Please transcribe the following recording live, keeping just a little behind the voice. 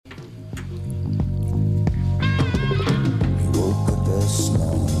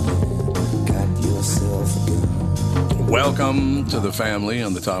Welcome to the family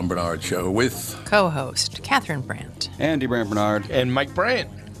on the Tom Bernard Show with co-host Catherine Brandt, Andy Brandt Bernard, and Mike Bryant.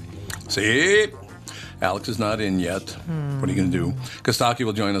 See, Alex is not in yet. What are you going to do? Kostaki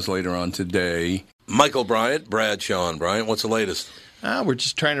will join us later on today. Michael Bryant, Brad Sean Bryant, what's the latest? We're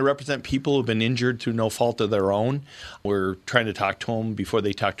just trying to represent people who've been injured through no fault of their own. We're trying to talk to them before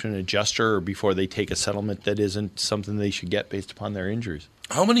they talk to an adjuster or before they take a settlement that isn't something they should get based upon their injuries.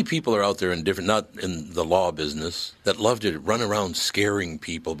 How many people are out there in different, not in the law business, that love to run around scaring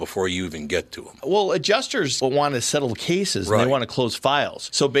people before you even get to them? Well, adjusters want to settle cases and Right. they want to close files.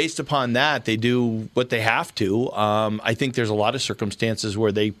 So based upon that, they do what they have to. I think there's a lot of circumstances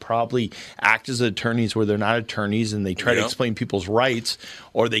where they probably act as attorneys where they're not attorneys and they try to explain people's rights,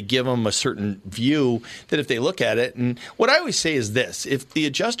 or they give them a certain view that if they look at it. And what I always say is this: if the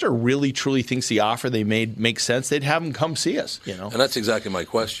adjuster really truly thinks the offer they made makes sense, they'd have them come see us. And that's exactly my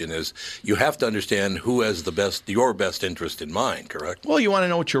question is, you have to understand who has your best interest in mind, correct? Well, you want to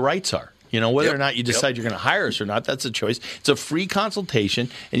know what your rights are. Whether or not you decide you're going to hire us or not, that's a choice. It's a free consultation,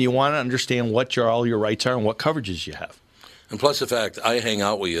 and you want to understand what all your rights are and what coverages you have. And plus the fact I hang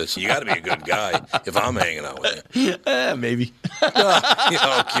out with you, so you got to be a good guy if I'm hanging out with you. Maybe.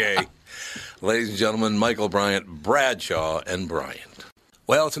 Okay. Ladies and gentlemen, Michael Bryant, Bradshaw, and Bryant.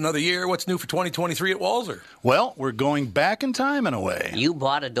 Well, it's another year. What's new for 2023 at Walser? Well, we're going back in time in a way. You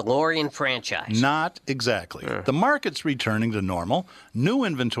bought a DeLorean franchise. Not exactly. The market's returning to normal. New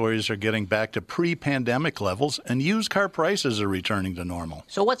inventories are getting back to pre-pandemic levels, and used car prices are returning to normal.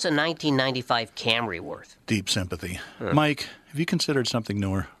 So what's a 1995 Camry worth? Deep sympathy. Mike, have you considered something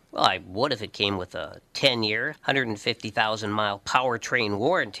newer? Well, I would if it came with a 10-year, 150,000-mile powertrain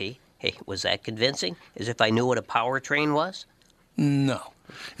warranty. Hey, was that convincing? As if I knew what a powertrain was? No.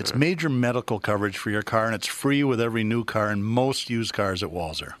 It's major medical coverage for your car, and it's free with every new car and most used cars at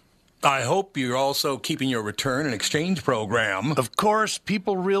Walser. I hope you're also keeping your return and exchange program. Of course,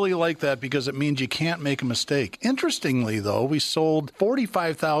 people really like that because it means you can't make a mistake. Interestingly, though, we sold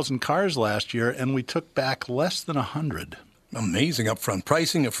 45,000 cars last year, and we took back less than 100. Amazing upfront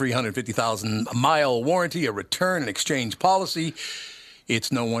pricing, a free 150,000-mile warranty, a return and exchange policy.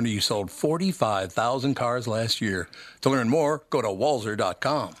 It's no wonder you sold 45,000 cars last year. To learn more, go to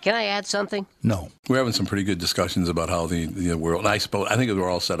walser.com. Can I add something? No. We're having some pretty good discussions about how the world, and I think we were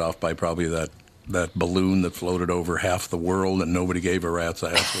all set off by probably that balloon that floated over half the world and nobody gave a rat's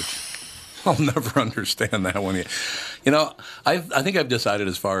ass, which I'll never understand that one. I think I've decided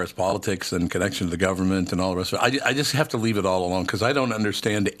as far as politics and connection to the government and all the rest of it, I just have to leave it all alone because I don't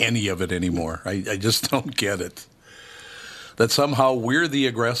understand any of it anymore. I just don't get it. That somehow we're the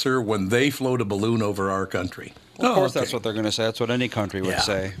aggressor when they float a balloon over our country. Of course, that's what they're going to say. That's what any country would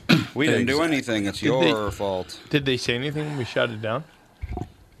say. We didn't do anything. It's your fault. Did they say anything when we shot it down?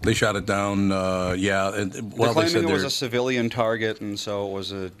 They shot it down, yeah. They're claiming it was a civilian target, and so it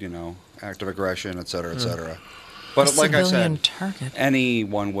was a, act of aggression, et cetera, et cetera. But like I said,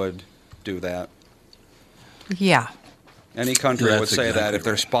 anyone would do that. Yeah. Any country would say that if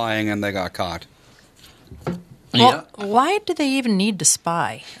they're spying and they got caught. Well, why do they even need to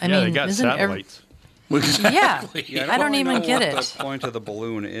spy? I mean, they got satellites. Exactly. Yeah, I don't even get it. What the point of the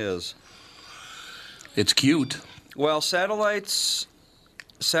balloon is. It's cute. Well, satellite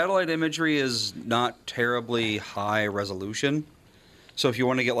imagery is not terribly high resolution. So if you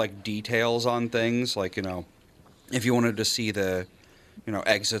want to get details on things, if you wanted to see the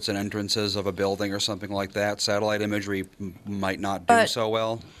exits and entrances of a building or something like that, satellite imagery might not do so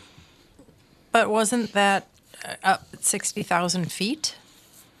well. But wasn't that up at 60,000 feet?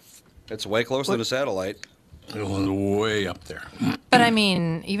 It's way closer than a satellite. It was way up there. But I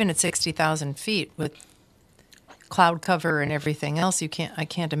mean, even at 60,000 feet with cloud cover and everything else, I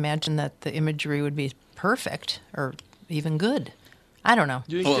can't imagine that the imagery would be perfect or even good. I don't know.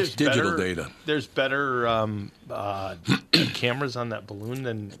 Do you think it's digital data. There's better cameras on that balloon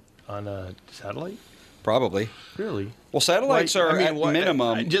than on a satellite? Probably. Really? Well, satellites are at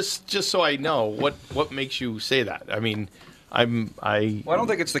minimum. Just so I know, what makes you say that? I mean, I don't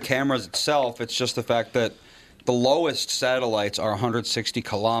think it's the cameras itself. It's just the fact that the lowest satellites are 160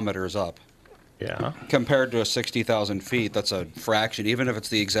 kilometers up. Yeah. Compared to 60,000 feet, that's a fraction. Even if it's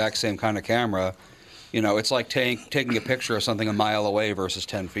the exact same kind of camera, it's like taking a picture of something a mile away versus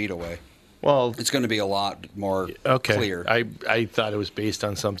 10 feet away. Well, it's going to be a lot more clear. I thought it was based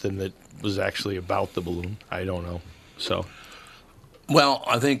on something that was actually about the balloon. I don't know. So, well,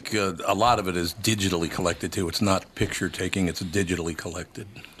 I think a lot of it is digitally collected too. It's not picture taking; it's digitally collected.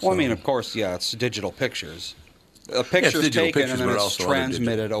 Well, I mean, of course, it's digital pictures. A picture's taken and then it's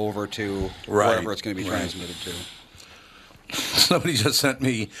transmitted over to wherever it's going to be transmitted to. Somebody just sent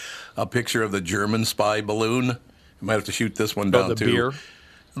me a picture of the German spy balloon. Might have to shoot this one down, the too. beer?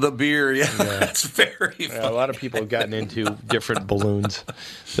 The beer, yeah. That's very Yeah, fun. a lot of people have gotten into different balloons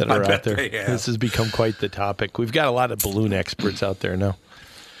that I are bet out there. they have. This has become quite the topic. We've got a lot of balloon experts out there now.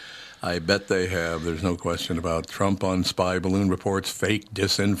 I bet they have. There's no question about Trump on spy balloon reports, fake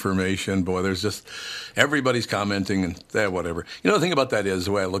disinformation. Boy, there's just everybody's commenting and whatever. You know, the thing about that is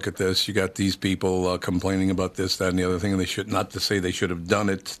the way I look at this, you got these people complaining about this, that, and the other thing, and they should not to say they should have done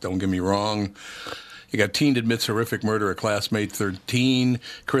it. Don't get me wrong. You got teen admits horrific murder of classmate 13.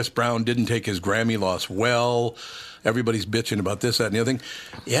 Chris Brown didn't take his Grammy loss well. Everybody's bitching about this, that, and the other thing.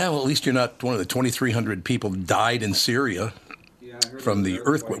 Yeah, well, at least you're not one of the 2,300 people died in Syria. From the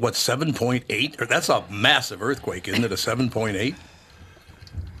earthquake, what, 7.8? That's a massive earthquake, isn't it? A 7.8?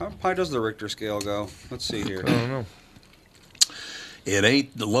 How high does the Richter scale go? Let's see here. I don't know. It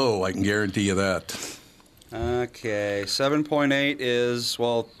ain't low, I can guarantee you that. Okay, 7.8 is,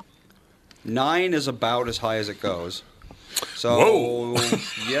 well, 9 is about as high as it goes. So, Whoa.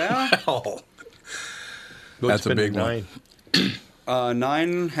 Yeah. Oh, What's that's a been big 9? one.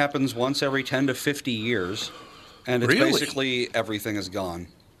 9 happens once every 10 to 50 years. And it's Really? basically everything is gone.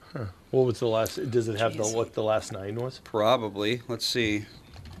 What was the last? Does it have what the last 9 was? Probably. Let's see.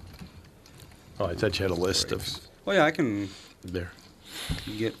 Oh, I thought you had a list of Well, yeah, I can there.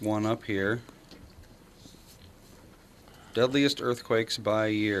 get one up here. Deadliest earthquakes by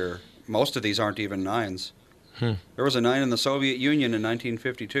year. Most of these aren't even 9s. There was a 9 in the Soviet Union in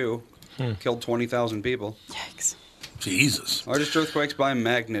 1952. Killed 20,000 people. Yikes. Jesus. Largest earthquakes by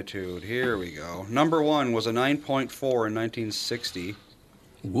magnitude. Here we go. Number 1 was a 9.4 in 1960.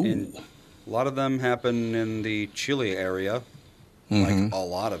 Ooh. And a lot of them happen in the Chile area. Like a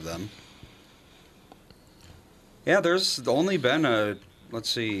lot of them. Yeah, there's only been let's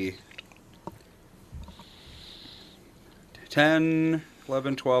see, 10,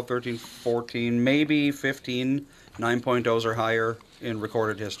 11, 12, 13, 14, maybe 15 9.0s or higher in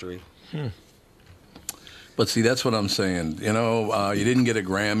recorded history. But see, that's what I'm saying. You know, you didn't get a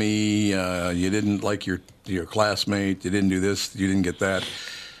Grammy. You didn't like your classmate. You didn't do this. You didn't get that.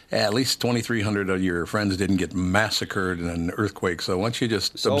 At least 2,300 of your friends didn't get massacred in an earthquake. So once you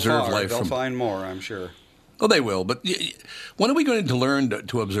just So observe far, life they'll from... find more, I'm sure. Well, they will. But when are we going to learn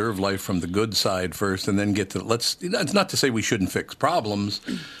to observe life from the good side first and then get to... It's not to say we shouldn't fix problems,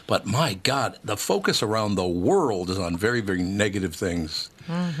 but my God, the focus around the world is on very, very negative things.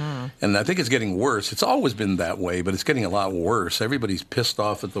 And I think it's getting worse. It's always been that way, but it's getting a lot worse. Everybody's pissed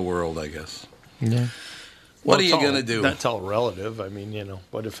off at the world, I guess. Yeah. What are you going to do? That's all relative. I mean,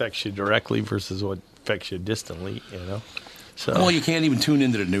 what affects you directly versus what affects you distantly, So, Well, you can't even tune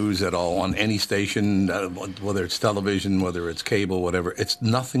into the news at all on any station, whether it's television, whether it's cable, whatever. It's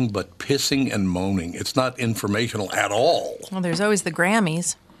nothing but pissing and moaning. It's not informational at all. Well, there's always the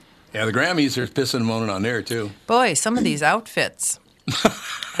Grammys. Yeah, the Grammys, there's pissing and moaning on there, too. Boy, some of these outfits.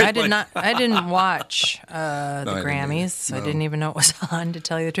 I didn't watch the I didn't Grammys. either. I didn't even know it was on, to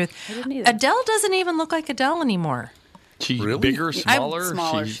tell you the truth. I didn't either. Adele doesn't even look like Adele anymore. she's Really? bigger, smaller.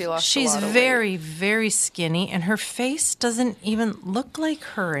 Smaller. She lost a She's lot of very, weight. very skinny, and her face doesn't even look like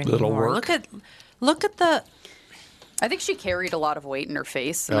her anymore. Little work. Look at the. I think she carried a lot of weight in her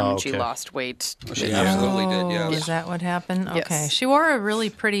face, and then when she okay. lost weight, She absolutely did, Oh, yes. is that what happened? Yes. Okay, she wore a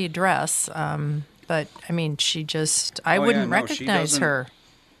really pretty dress, but I mean, she just. I Oh, yeah, wouldn't no, she recognize doesn't her.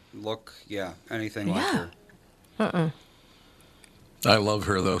 Look, anything like Yeah. her. I love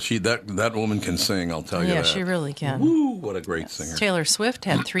her, though. That woman can sing, I'll tell you Yeah, that. she really can. Woo, what a great singer. Taylor Swift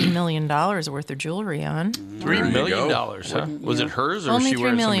had $3 million worth of jewelry on. $3 There you million, go. huh? Was it hers or was Only she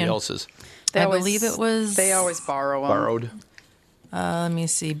wearing $3 somebody million. else's? They I always- believe it was. They always borrow 'em. Borrowed. Let me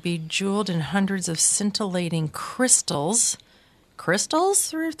see. Bejeweled in hundreds of scintillating crystals. Crystals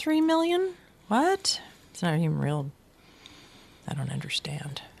for $3 million? What? It's not even real. I don't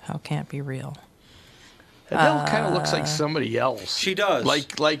understand. How can it be real? Adele kind of looks like somebody else. She does.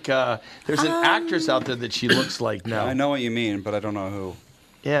 Like there's an actress out there that she looks like now. I know what you mean, but I don't know who.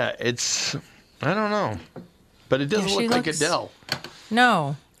 Yeah, I don't know. But it doesn't Yeah, she look like looks- Adele.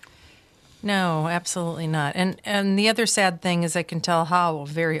 No. No, absolutely not. And the other sad thing is I can tell how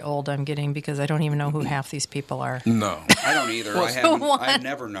very old I'm getting because I don't even know who half these people are. No. I don't either. I've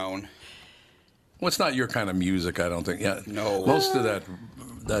never known. Well, it's not your kind of music, I don't think. Yeah. No. Most of that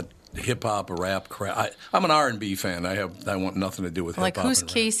hip-hop, rap crap. I'm an R&B fan. I want nothing to do with Like hip-hop. who's and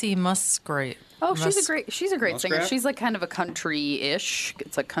rap. Casey Musgrave? Oh, she's a great singer. Muskrat? She's like kind of a country-ish.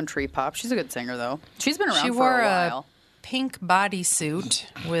 It's like country pop. She's a good singer though. She's been around She for wore a while. pink bodysuit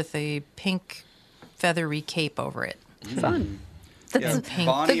with a pink feathery cape over it. Fun. That's pink.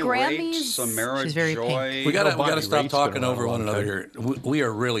 Bonnie The Raitt, Grammys- Samara She's very Joy. We gotta Bonnie stop Raitt's talking been around over a one long another time. here. We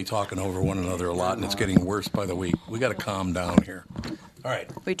are really talking over one another a lot, and it's getting worse by the week. We got to calm down here. All right,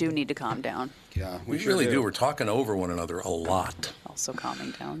 We do need to calm down. Yeah, we sure really do. We're talking over one another a lot. Also,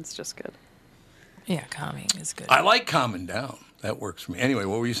 calming down is just good. Yeah, calming is good. I like calming down. That works for me. Anyway,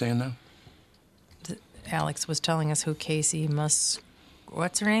 what were you saying now? Alex was telling us who Casey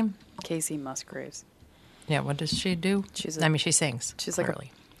what's her name? Casey Musgraves. Yeah, what does she do? She's she sings. She's like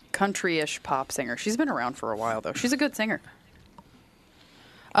clearly. a country-ish pop singer. She's been around for a while, though. She's a good singer.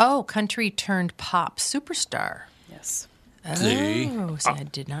 Oh, country turned pop superstar. Yes. See? Oh, see, I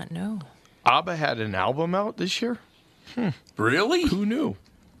did not know. ABBA had an album out this year. Really? Who knew?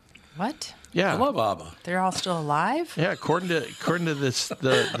 What? Yeah, I love ABBA. They're all still alive? yeah. According to this,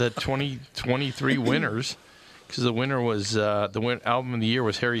 the 2023 winners, because the winner was album of the year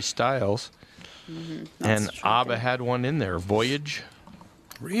was Harry Styles, and ABBA had one in there. Voyage.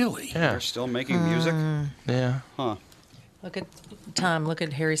 Really? Yeah, They're still making music? yeah. Huh. Look at Tom. Look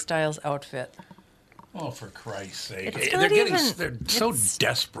at Harry Styles' outfit. Oh, for Christ's sake! It's They're not getting. even- They're so it's-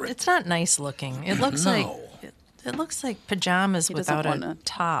 desperate. It's not nice looking. It looks like No. it looks like pajamas He doesn't without a wanna-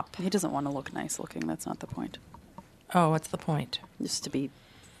 top. He doesn't want to look nice looking. That's not the point. Oh, what's the point? Just to be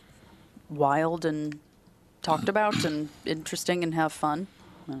wild and talked about and interesting and have fun.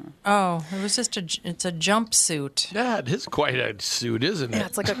 Oh, it was just it's a jumpsuit. That is quite a suit, isn't it? Yeah,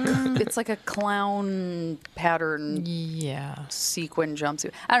 it's like a clown pattern Yeah. sequin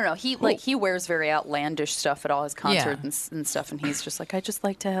jumpsuit. I don't know. He wears very outlandish stuff at all his concerts Yeah. and stuff, and he's just like, I just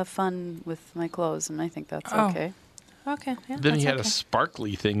like to have fun with my clothes, and I think that's Oh. okay. Okay. Yeah, Then he that's had a okay.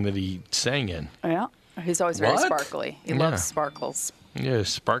 sparkly thing that he sang in. Yeah, he's always very What? sparkly. He Yeah. loves sparkles. Yeah, a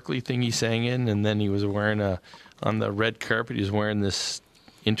sparkly thing he sang in, and then he was wearing on the red carpet. He was wearing this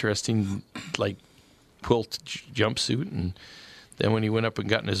interesting, like, quilt jumpsuit, and then when he went up and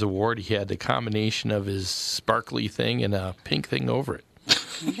gotten his award, he had the combination of his sparkly thing and a pink thing over it.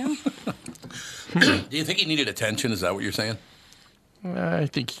 Do you think he needed attention? Is that what you're saying? I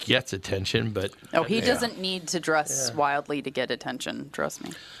think he gets attention, but Oh, he doesn't need to dress wildly to get attention. Trust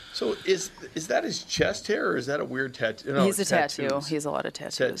me. so is that his chest hair, or is that a weird tattoo? No, He's a it's tattoo. tattoos. He has a lot of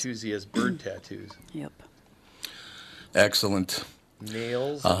tattoos. Tattoos. He has bird tattoos, Yep. Excellent.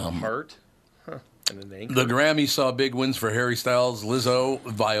 nails, and a heart, and an anchor. The Grammys saw big wins for Harry Styles, Lizzo,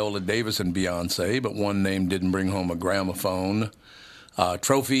 Viola Davis, and Beyonce, but one name didn't bring home a gramophone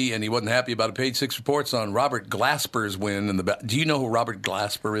trophy, and he wasn't happy about it. Page 6 reports on Robert Glasper's win. Do you know who Robert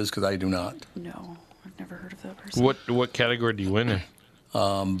Glasper is? Because I do not. No, I've never heard of that person. What category do you win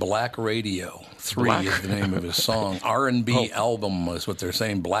in? Black Radio 3 Black- is the name of his song. R&B album is what they're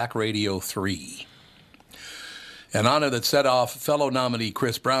saying. Black Radio 3. An honor that set off fellow nominee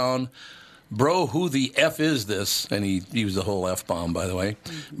Chris Brown. Bro, who the F is this? And he used the whole F-bomb, by the way.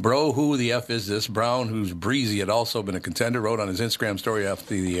 Bro, who the F is this? Brown, who's breezy, had also been a contender, wrote on his Instagram story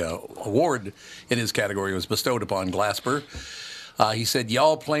after the award in his category was bestowed upon Glasper. He said,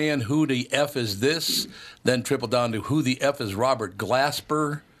 y'all playing who the F is this? Then tripled down to who the F is Robert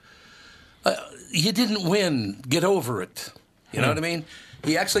Glasper. You didn't win. Get over it. You know what I mean?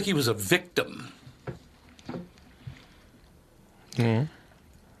 He acts like he was a victim.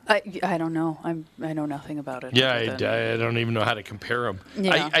 I don't know. I know nothing about it. Yeah, other than- I don't even know how to compare them.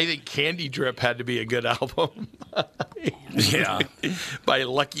 Yeah. I think Candy Drip had to be a good album. Yeah. By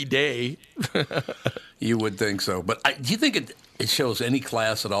Lucky Day. You would think so. But do you think it shows any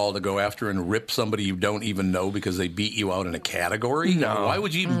class at all to go after and rip somebody you don't even know because they beat you out in a category? No. Why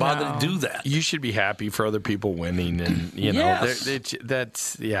would you even bother to do that? You should be happy for other people winning, and you know Yes.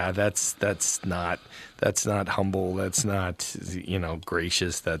 that's not humble. That's not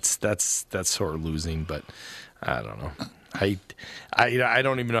gracious. That's sort of losing. But I don't know. I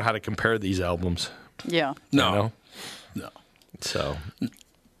don't even know how to compare these albums. Yeah. No. You know? No. So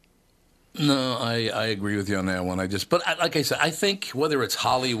No, I agree with you on that one. Like I said, I think whether it's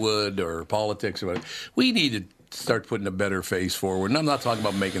Hollywood or politics or whatever, we need to start putting a better face forward. And I'm not talking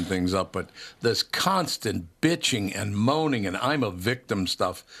about making things up, but this constant bitching and moaning and I'm a victim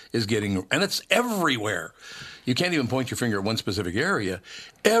stuff is getting, and it's everywhere. You can't even point your finger at one specific area.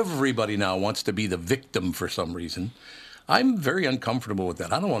 Everybody now wants to be the victim for some reason. I'm very uncomfortable with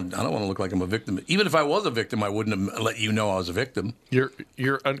that. I don't want to look like I'm a victim. Even if I was a victim, I wouldn't have let you know I was a victim.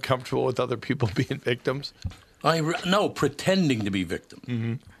 you're uncomfortable with other people being victims. No, pretending to be victim.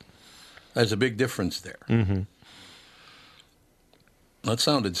 Mm-hmm. There's a big difference there. Mm-hmm. That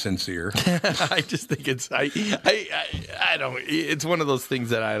sounded sincere. I just think I don't. It's one of those things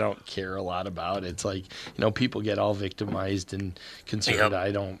that I don't care a lot about. It's like, people get all victimized and concerned.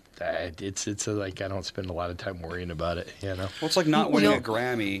 I don't. It's like I don't spend a lot of time worrying about it. Well, it's like not winning a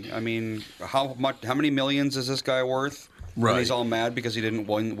Grammy. I mean, how many millions is this guy worth? Right. And he's all mad because he didn't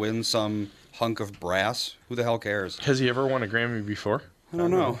win some hunk of brass. Who the hell cares? Has he ever won a Grammy before? I don't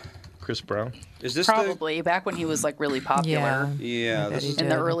know. Chris Brown? Is this Probably back when he was like really popular Yeah, this is in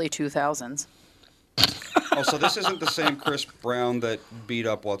the early 2000s. Oh, so this isn't the same Chris Brown that beat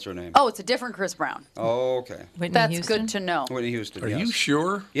up what's her name? Oh, it's a different Chris Brown. Oh, okay. Whitney That's Houston? good to know. Whitney Houston. Are yes. you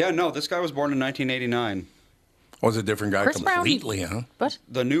sure? Yeah, no. This guy was born in 1989. Was a different guy Chris Brown? completely, huh? But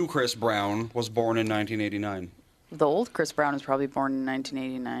The new Chris Brown was born in 1989. the old Chris Brown was probably born in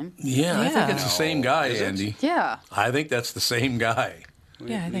 1989. Yeah, I think Yeah. it's the same guy, Is it? Andy. Yeah. I think that's the same guy.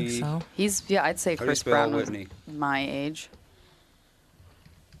 Yeah, I think Whitney- so. I'd say How do you Chris spell Brown Whitney? was my age.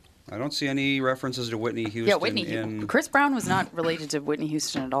 I don't see any references to Whitney Houston. Yeah, Whitney. in. Chris Brown was not related to Whitney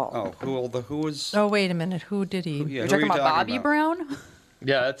Houston at all. Oh, who was? Oh, wait a minute. Who did he? Yeah, You're who are talking you about Bobby Brown?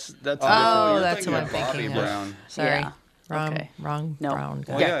 Yeah, that's. Oh, you're that's thinking what I'm of Bobby thinking of. Brown. Sorry. Yeah. Wrong, Okay. wrong No. Brown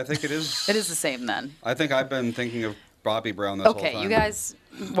guy. Well, yeah, I think it is. It is the same then. I think I've been thinking of Bobby Brown this whole Okay, time. you guys.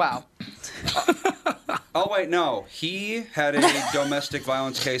 Wow. Oh wait, no. He had a domestic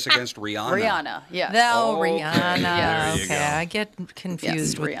violence case against Rihanna. Rihanna. Yes. Oh, Okay. Rihanna. There you Okay, go. I get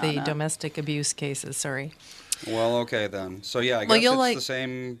confused with the Rihanna. domestic abuse cases. Sorry. Well, okay then. So yeah, I Well, guess you'll it's like- the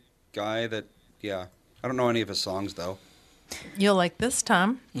same guy that. Yeah, I don't know any of his songs though. You'll like this,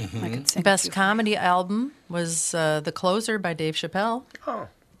 Tom. I could sing a Best few. comedy album was The Closer by Dave Chappelle.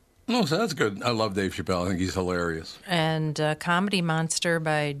 Oh, so that's good. I love Dave Chappelle. I think he's hilarious. And Comedy Monster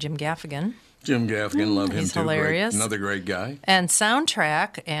by Jim Gaffigan. Jim Gaffigan, love him He's too. hilarious. Another great guy. And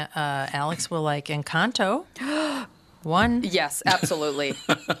soundtrack, Alex will like Encanto. One. Yes, absolutely.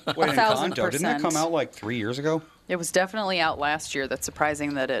 Wait, 1,000%. Encanto, didn't that come out like 3 years ago? It was definitely out last year. That's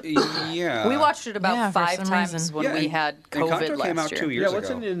surprising that it. Yeah. We watched it about Yeah, for 5 some times reason. when Yeah, we had COVID Encanto last came out year. 2 years Yeah, ago.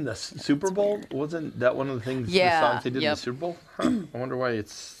 wasn't it in the Super Bowl? Wasn't that one of the things, Yeah, the songs they did in yep. the Super Bowl? Huh. I wonder why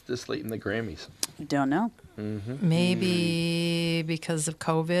it's this late in the Grammys. Don't know. Maybe because of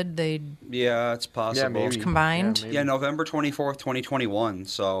COVID, they Yeah, it's possible. maybe. combined. Yeah, maybe. Yeah, November 24th, 2021.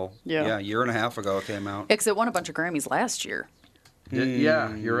 So, Yeah. a year and a half ago it came out. Because it won a bunch of Grammys last year.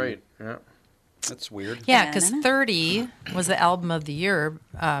 Yeah, you're right. Yeah. That's weird. Yeah, because Na-na-na. 30 was the album of the year,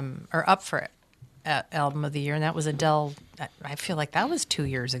 or up for it, album of the year, and that was Adele. I feel like that was 2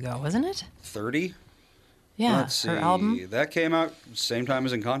 years ago, wasn't it? 30? Yeah, Let's see. her album. That came out same time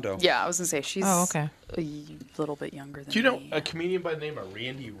as Encanto. Yeah, I was going to say she's Oh, okay. a little bit younger than Do you know me. a comedian by the name of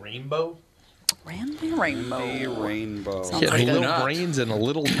Randy Rainbow? Randy Rainbow. The Rainbow. Sounds He had like little not. brains and a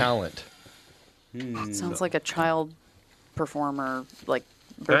little talent. Sounds like a child performer, like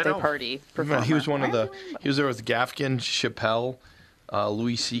I birthday know. party performer. He was one of the. He was there with Gaffigan, Chappelle,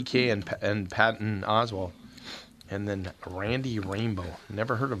 Louis C.K. and Patton Oswalt, and then Randy Rainbow.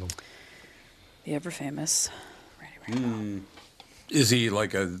 Never heard of him. The ever famous Randy Rainbow. Is he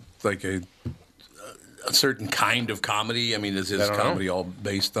like a certain kind of comedy? I mean, is his I don't know. comedy all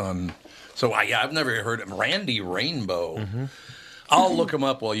based on? So I've never heard of Randy Rainbow. I'll look him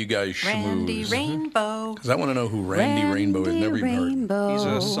up while you guys Randy schmooze. Rainbow. Because I want to know who Randy Rainbow is. Never even heard.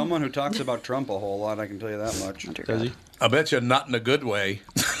 Rainbow. He's someone who talks about Trump a whole lot, I can tell you that much. Oh, dear Does God. he? I bet you not in a good way.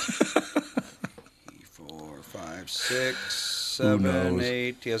 4, 5, 6, Who 7, knows?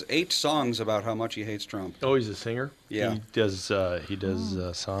 8. He has 8 songs about how much he hates Trump. Oh, he's a singer. Yeah. He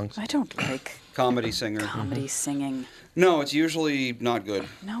does songs. I don't like Comedy singer. comedy singing. No, it's usually not good.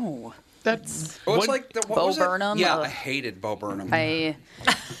 No. That's Oh, it's what- like what Bo was it? Burnham? Yeah, I hated Bo Burnham.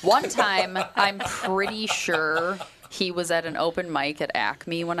 One time, I'm pretty sure he was at an open mic at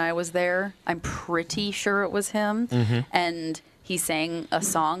Acme when I was there. I'm pretty sure it was him. And he sang a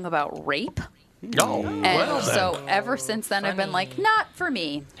song about rape. Oh, And well then. so ever since then, I've been like, not for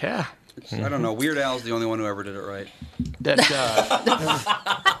me. Yeah. I don't know. Weird Al's the only one who ever did it right. That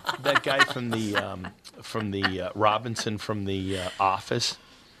that guy from the Robinson from the Office,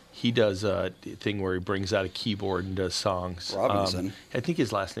 he does a thing where he brings out a keyboard and does songs. Robinson? I think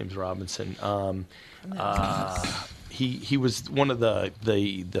his last name's Robinson. He was one of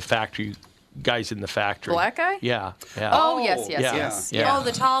the factory guys in the factory. Black guy? Yeah. Oh, yes, yes, Yeah. yes. Yeah. Oh,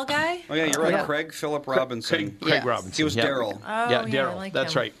 the tall guy? Oh yeah, you're right. Yeah. Craig Philip Robinson. Craig Yes. Robinson. He was yeah. Daryl. Oh, Yeah, I Daryl. like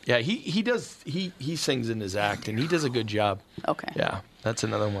That's him. right. Yeah, he does he sings in his act and he does a good job. Okay. Yeah, that's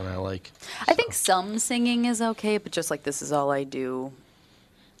another one I like. I think some singing is okay, but just like this is all I do,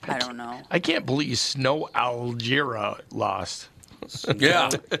 I don't know. I can't believe Snow Algira lost. Yeah,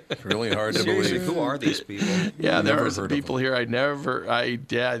 it's really hard to Seriously, believe. who are these people? Yeah, there Never are some heard of people here I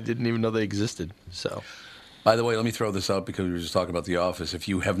didn't even know they existed. So, By the way, let me throw this out because we were just talking about The Office. If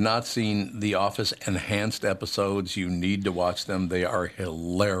you have not seen The Office enhanced episodes, you need to watch them. They are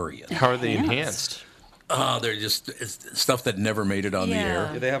hilarious. how are they enhanced? They're just it's stuff that never made it on the air.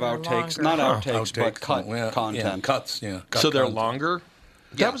 Yeah, they have They're outtakes, longer. not outtakes, but cut yeah, content. Yeah, cuts, yeah. Cut So they're content. longer?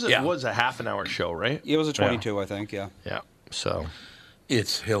 Yeah. That was a half an hour show, right? It was a 22, I think. Yeah. Yeah. So,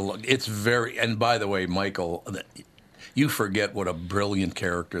 It's very. And by the way, Michael, you forget what a brilliant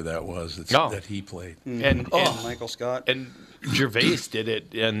character that was that he played. and Michael Scott. and Gervais did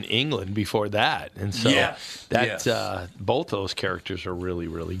it in England before that, and so Yes. both those characters are really,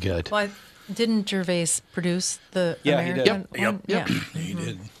 really good. Well, didn't Gervais produce the Yeah, he did. American one? Yep. He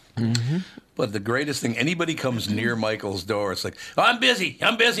did. But the greatest thing, anybody comes near Michael's door, it's like, oh, I'm busy,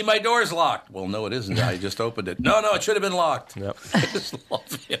 my door's locked. Well, no, it isn't. I just opened it. No, it should have been locked. Yep. I just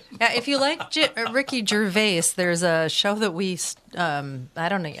love him. Yeah, if you like Ricky Gervais, there's a show that we, I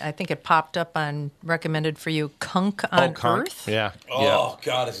don't know, I think it popped up on recommended for you, Kunk on Conk. Earth. Yeah. Oh,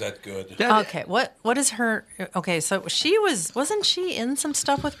 God, is that good? Okay, what is her? Okay, so wasn't she in some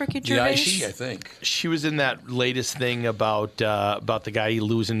stuff with Ricky Gervais? Yeah, I think. She was in that latest thing about the guy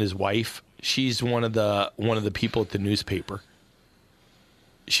losing his wife. She's one of the people at the newspaper.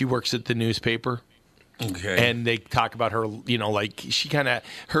 She works at the newspaper. Okay. And they talk about her, like she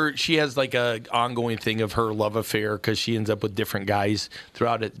has like a ongoing thing of her love affair because she ends up with different guys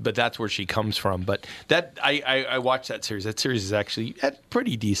throughout it. But that's where she comes from. But that I watched that series. That series is actually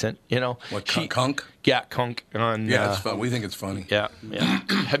pretty decent. What, Kunk? Yeah, Kunk on. Yeah, it's fun. We think it's funny. Yeah.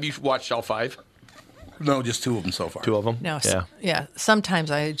 Have you watched all 5? No, just 2 of them so far. 2 of them. No, Yeah. yeah. Sometimes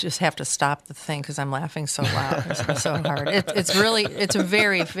I just have to stop the thing because I'm laughing so loud, it's so hard. It's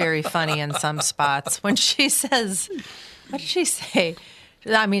very, very funny in some spots when she says, "What did she say?"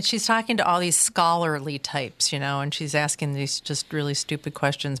 I mean, she's talking to all these scholarly types, and she's asking these just really stupid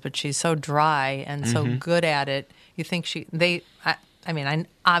questions, but she's so dry and so good at it. You think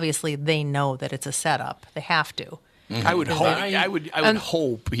obviously they know that it's a setup. They have to. I would hope. I would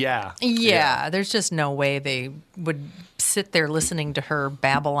hope. Yeah. Yeah, there's just no way they would sit there listening to her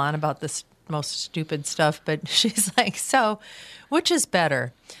babble on about this most stupid stuff. But she's like, so, which is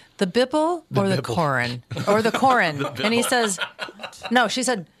better, the Bible or the Koran? Or the Koran? And he says, no, she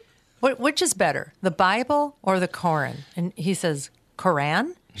said, which is better, the Bible or the Koran? And he says,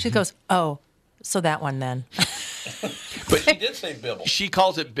 Koran? She goes, oh, so that one then. But she did say Bibble. She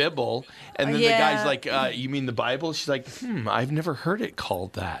calls it Bible, and then the Yeah. guy's like, "You mean the Bible?" She's like, I've never heard it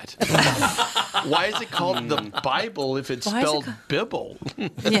called that. Why is it called the Bible if it's Why is it spelled called- Bibble?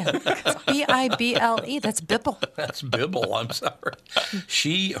 Yeah, Bible. That's Bible. That's Bibble. I'm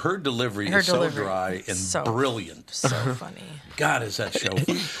sorry. Her delivery Her is delivery so dry and so- brilliant. So funny. God, is that show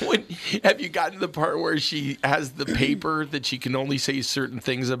funny. Have you gotten to the part where she has the paper that she can only say certain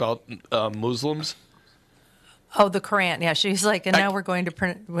things about Muslims? Oh, the Quran. Yeah, she's like, and now we're going to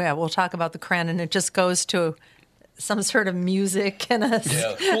print. Yeah, we'll talk about the Quran, and it just goes to some sort of music and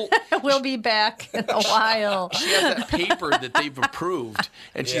we'll be back in a while. She has that paper that they've approved,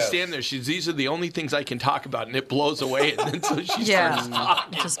 and she's standing there. These are the only things I can talk about, and it blows away. And then so she starts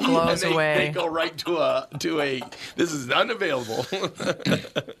talking. It just blows and away. They go right to a. This is unavailable.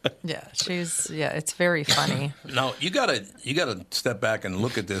 Yeah, it's very funny. No, you gotta step back and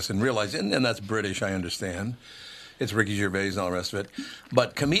look at this and realize, and that's British, I understand. It's Ricky Gervais and all the rest of it.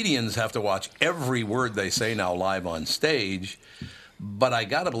 But comedians have to watch every word they say now live on stage. But I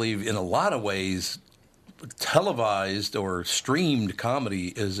got to believe in a lot of ways, televised or streamed comedy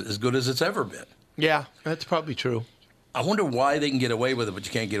is as good as it's ever been. Yeah, that's probably true. I wonder why they can get away with it, but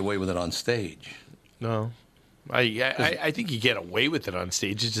you can't get away with it on stage. No. I think you get away with it on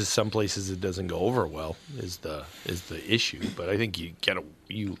stage. It's just some places it doesn't go over well is the issue. But I think you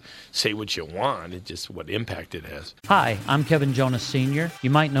say what you want. It's just what impact it has. Hi, I'm Kevin Jonas Sr. You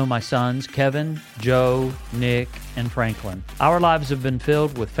might know my sons, Kevin, Joe, Nick, and Franklin. Our lives have been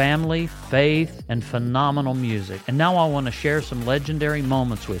filled with family, faith, and phenomenal music. And now I want to share some legendary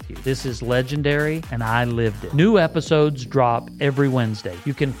moments with you. This is legendary, and I lived it. New episodes drop every Wednesday.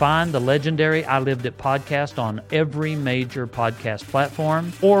 You can find the legendary I Lived It podcast on every major podcast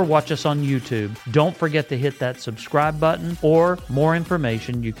platform or watch us on YouTube. Don't forget to hit that subscribe button, or more information,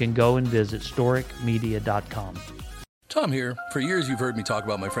 you can go and visit storicmedia.com. Tom here. For years, you've heard me talk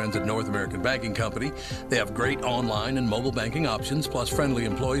about my friends at North American Banking Company. They have great online and mobile banking options, plus friendly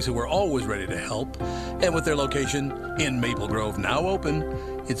employees who are always ready to help. And with their location in Maple Grove now open,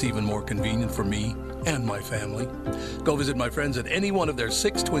 it's even more convenient for me and my family. Go visit my friends at any one of their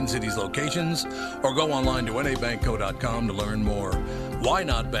 6 Twin Cities locations or go online to nabankco.com to learn more. Why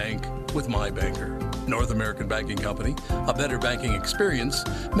not bank with my banker? North American Banking Company, a better banking experience,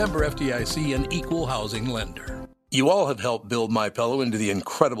 member FDIC, and equal housing lender. You all have helped build MyPillow into the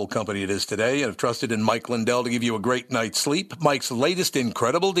incredible company it is today and have trusted in Mike Lindell to give you a great night's sleep. Mike's latest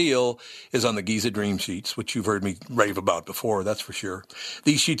incredible deal is on the Giza Dream Sheets, which you've heard me rave about before, that's for sure.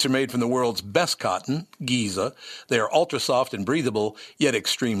 These sheets are made from the world's best cotton, Giza. They are ultra soft and breathable, yet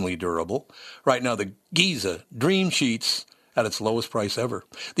extremely durable. Right now, the Giza Dream Sheets at its lowest price ever.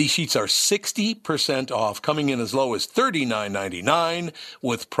 These sheets are 60% off, coming in as low as $39.99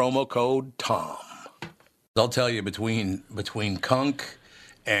 with promo code TOM. I'll tell you, between Kunk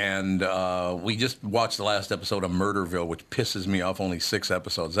and we just watched the last episode of Murderville, which pisses me off, only 6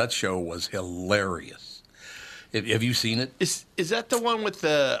 episodes. That show was hilarious. Have you seen it? Is that the one with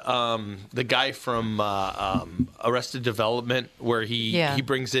the guy from Arrested Development where he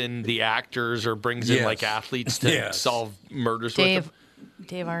brings in the actors or brings in like athletes to solve murders with them?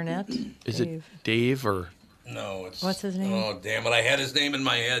 Dave Arnett? Is it Dave or? No, it's... What's his name? Oh, damn it. I had his name in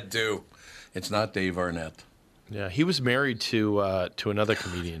my head, too. It's not Dave Arnett. Yeah, he was married to another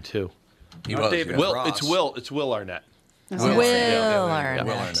comedian too. He was. David Yeah. Ross. It's Will Arnett. Will Arnett.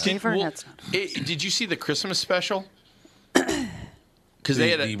 Will Arnett. Dave Arnett's not. Did you see the Christmas special? Because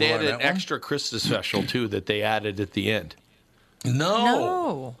they had an extra Christmas special too that they added at the end.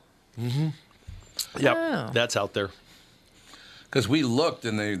 No. Yep, Oh. that's out there. Because we looked,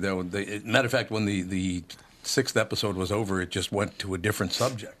 and they matter of fact, when the 6th episode was over, it just went to a different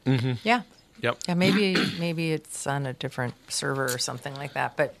subject. Yeah. Yep. Yeah, maybe it's on a different server or something like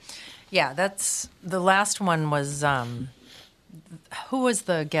that. But yeah, that's the last one was who was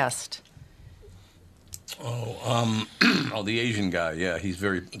the guest? The Asian guy. Yeah, he's he's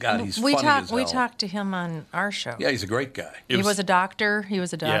funny as hell. We talked to him on our show. Yeah, he's a great guy. He was a doctor.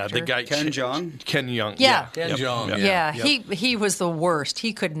 Yeah, the guy Ken Jeong? Ken Young. Yeah. Ken Jeong. Yeah, he was the worst.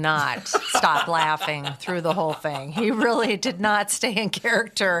 He could not stop laughing through the whole thing. He really did not stay in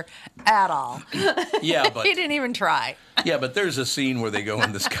character at all. Yeah, but He didn't even try. yeah, but there's a scene where they go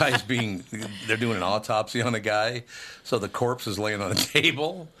and this guy's they're doing an autopsy on a guy, so the corpse is laying on a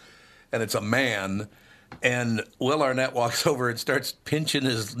table, and it's a man. And Will Arnett walks over and starts pinching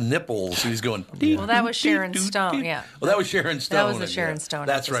his nipples. He's going, Well, that was Sharon Stone, yeah. Well, that was Sharon Stone. That was the and, Sharon Stone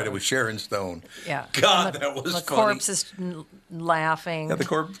That's right, episode. it was Sharon Stone. Yeah. God, And that was the funny. corpse is laughing. Yeah, the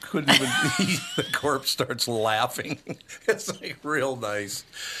corpse couldn't even. The corpse starts laughing. It's like real nice.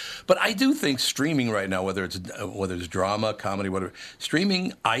 But I do think streaming right now, whether it's drama, comedy, whatever,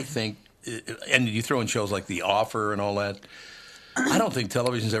 streaming, I think, and you throw in shows like The Offer and all that. I don't think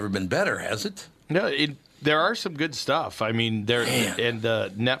television's ever been better, has it? No, there are some good stuff. I mean,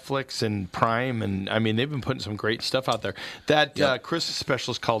 Netflix and Prime, and I mean, they've been putting some great stuff out there. That Christmas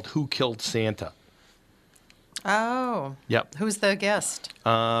special is called "Who Killed Santa." Oh. Yep. Who's the guest?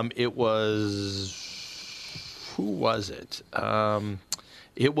 It was who was it?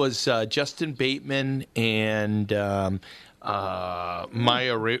 It was Justin Bateman and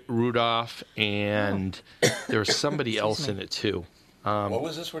Maya Rudolph, and there was somebody else in it too. What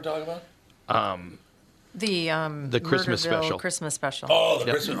was this we're talking about? The Christmas Murderville special. Christmas special. Oh,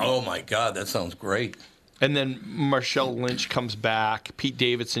 the Christmas. Oh my God, that sounds great. And then Marshall Lynch comes back. Pete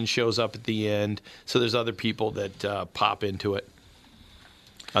Davidson shows up at the end. So there's other people that pop into it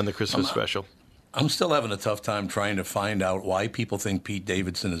on the Christmas special. I'm still having a tough time trying to find out why people think Pete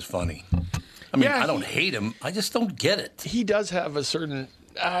Davidson is funny. I mean, I don't hate him. I just don't get it. He does have a certain,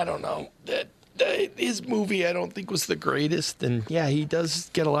 I don't know, that his movie I don't think was the greatest. And yeah, he does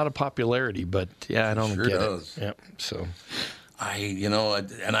get a lot of popularity, but yeah, I don't Sure get does. it. Yep. So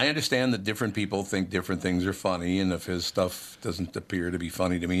and I understand that different people think different things are funny, and if his stuff doesn't appear to be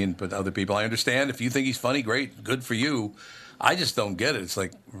funny to me, but other people, I understand. If you think he's funny, great, good for you. I just don't get it. It's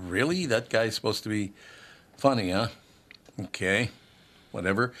like, really? That guy's supposed to be funny, huh? Okay,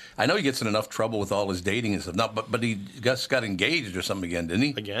 whatever. I know he gets in enough trouble with all his dating and stuff. No, but he got engaged or something again, didn't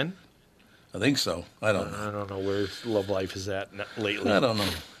he? again, I think so. I don't know. I don't know where his love life is at lately. I don't know.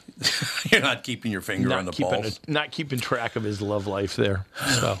 You're not keeping your finger on the pulse. Not keeping track of his love life there.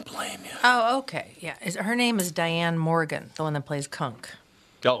 So. Blame you. Oh, okay. Yeah. Her name is Diane Morgan, the one that plays Kunk.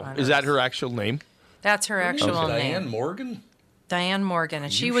 Oh, is that her actual name? That's her actual name. Diane Morgan? Diane Morgan,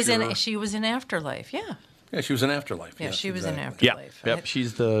 and she was in Afterlife. Yeah. Yeah, she was in Afterlife. Yeah, yes, she was in exactly. Afterlife. Yep.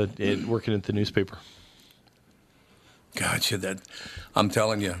 She's working at the newspaper. Gotcha. I'm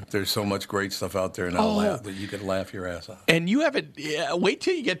telling you, there's so much great stuff out there now that you could laugh your ass off. And you haven't. Wait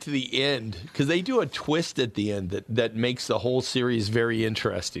till you get to the end, because they do a twist at the end that makes the whole series very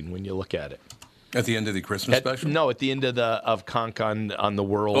interesting when you look at it. At the end of the Christmas special? No, at the end of Conk on the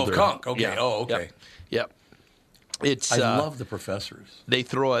World. Oh, Conk. Okay. Yeah. Oh, okay. Yep. It's. I love the professors. They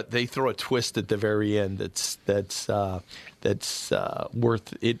throw a twist at the very end. That's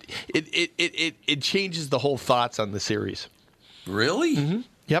worth it. It changes the whole thoughts on the series. Really? Mm-hmm.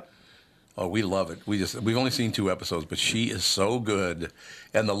 Yep. Oh, we love it. We've only seen 2 episodes, but she is so good,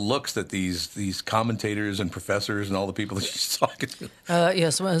 and the looks that these commentators and professors and all the people that she's talking to.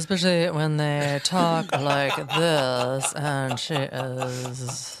 Yes, well, especially when they talk like this, and she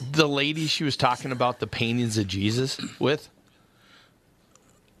is the lady she was talking about the paintings of Jesus with.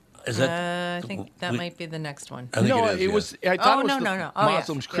 Is that? I think that might be the next one. I think No, it is, was. yeah. I thought it was no. the Oh, yeah.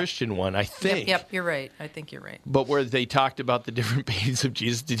 Muslims Christian one. I think. Yep, you're right. I think you're right. But where they talked about the different paintings of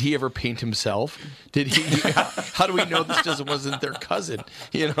Jesus, did he ever paint himself? Did he? How do we know this wasn't their cousin?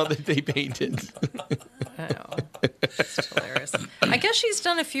 That they painted. I know. It's hilarious. I guess she's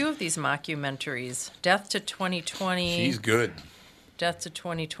done a few of these mockumentaries. Death to 2020. She's good. Death to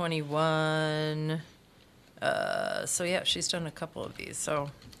 2021. So yeah, she's done a couple of these.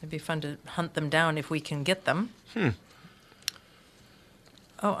 So it'd be fun to hunt them down if we can get them.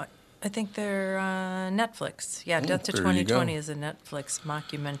 Oh, I think they're Netflix. Yeah, Death to there you 2020 go. is a Netflix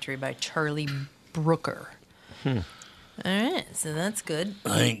mockumentary by Charlie Brooker. All right, so that's good.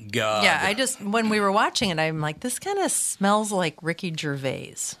 Thank God. Yeah, when we were watching it, I'm like, this kind of smells like Ricky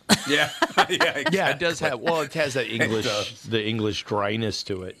Gervais. Yeah. Yeah, it does have. Well, it has that English, does. the English dryness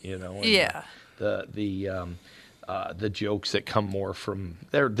to it. And Yeah. The jokes that come more from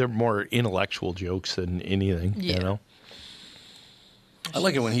they're more intellectual jokes than anything. Yeah. I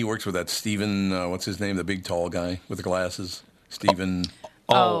like it when he works with that Stephen. What's his name? The big tall guy with the glasses. Stephen.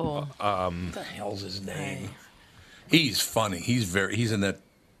 Oh. What the hell's his name? He's funny. He's in that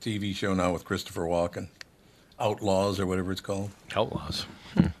TV show now with Christopher Walken, Outlaws or whatever it's called. Outlaws.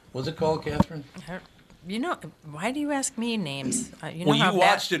 What's it called, Catherine? Why do you ask me names? You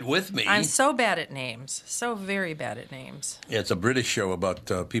watched it with me. I'm so bad at names. So very bad at names. Yeah, it's a British show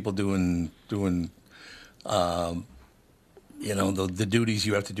about people doing the duties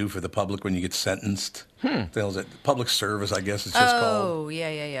you have to do for the public when you get sentenced. The hell's it? Public service, I guess it's just called. Oh,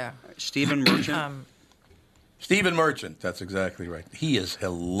 yeah. Stephen Merchant. Stephen Merchant. That's exactly right. He is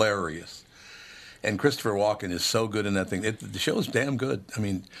hilarious. And Christopher Walken is so good in that thing. The show is damn good. I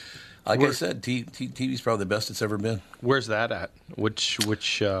mean, I said, TV's probably the best it's ever been. Where's that at? Which? Is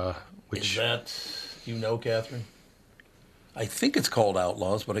that, Catherine? I think it's called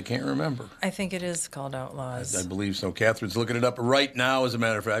Outlaws, but I can't remember. I think it is called Outlaws. I believe so. Catherine's looking it up right now, as a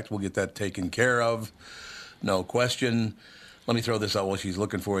matter of fact. We'll get that taken care of. No question. Let me throw this out while she's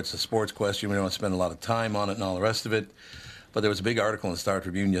looking for it. It's a sports question. We don't want to spend a lot of time on it and all the rest of it. But there was a big article in the Star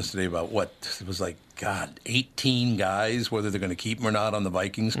Tribune yesterday about it was 18 guys, whether they're going to keep them or not on the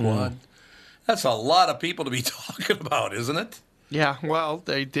Viking squad. That's a lot of people to be talking about, isn't it? Yeah, well,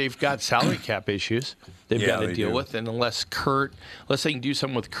 they've got salary cap issues they've got to deal with, and unless they can do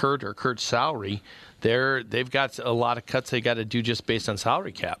something with Kurt or Kurt's salary, they've got a lot of cuts they got to do just based on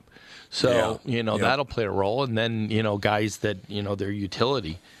salary cap. So that'll play a role, and then guys that their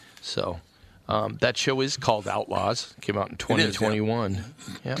utility. So that show is called Outlaws. Came out in 2021.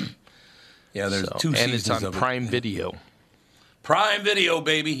 Yeah. Yeah, there's 2 seasons and it's on of Prime Video. Prime Video,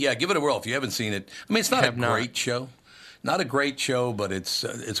 baby. Yeah, give it a whirl if you haven't seen it. I mean, it's not a great show. Not a great show, but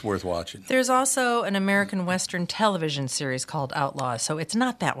it's worth watching. There's also an American Western television series called Outlaws, so it's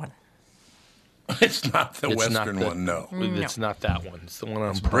not that one. It's not the Western one, no. It's not that one. It's the one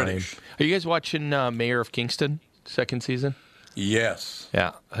on It's Prime. British. Are you guys watching Mayor of Kingston, second season? Yes.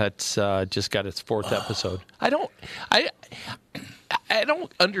 Yeah, that's just got its 4th episode. I don't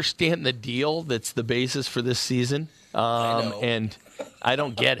understand the deal that's the basis for this season, and I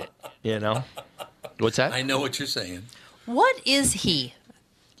don't get it. What's that? I know what you're saying. What is he?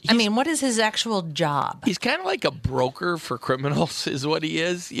 What is his actual job? He's kind of like a broker for criminals, is what he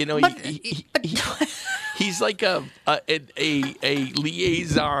is. He's like a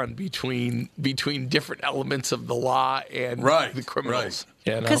liaison between different elements of the law and the criminals.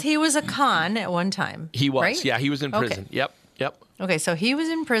 Because he was a con at one time. He was, right? yeah. He was in prison. Okay. Yep. Okay, so he was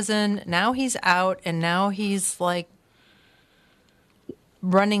in prison. Now he's out, and now he's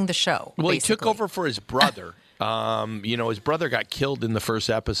running the show. Well, basically. he took over for his brother. His brother got killed in the first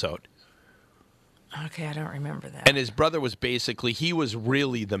episode. Okay, I don't remember that. And his brother was he was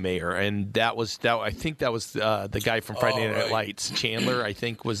really the mayor, and I think that was the guy from Friday Night Lights. Chandler, I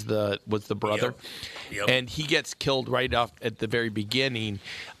think, was the brother. Yep. And he gets killed right off at the very beginning.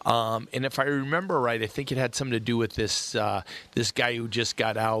 And if I remember right, I think it had something to do with this guy who just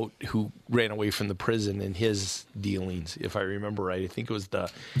got out, who ran away from the prison, and his dealings. If I remember right, I think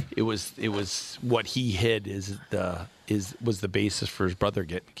it was what he hid was the basis for his brother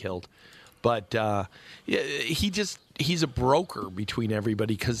getting killed. But he's a broker between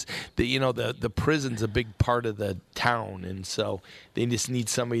everybody, because the prison's a big part of the town, and so they just need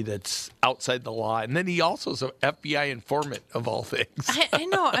somebody that's outside the law. And then he also is an FBI informant of all things. I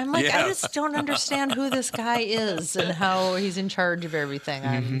know. I'm like, I Yes. just don't understand who this guy is and how he's in charge of everything.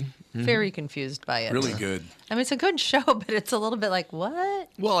 I'm very confused by it. Really good. I mean, it's a good show, but it's a little bit like, what?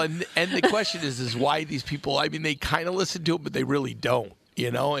 Well, and the question is why these people? I mean, they kind of listen to him, but they really don't.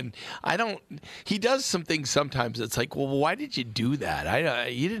 And he does some things sometimes that's like, well, why did you do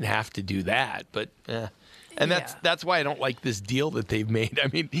that? You didn't have to do that, but and that's why I don't like this deal that they've made. I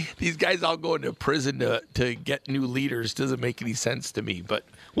mean, these guys all go into prison to get new leaders doesn't make any sense to me, but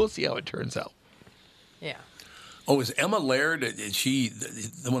we'll see how it turns out. Yeah. Oh, is Emma Laird, is she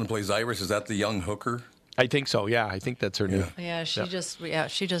the one who plays Iris, is that the young hooker? I think so. Yeah, I think that's her name. Yeah, she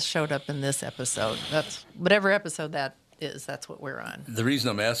just showed up in this episode. That's whatever episode that is. That's what we're on. The reason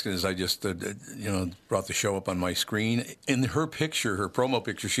I'm asking is I just, brought the show up on my screen. In her picture, her promo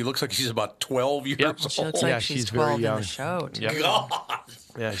picture, she looks like she's about 12 years old. She looks like she's very 12 in young. the show, too. Yep. God.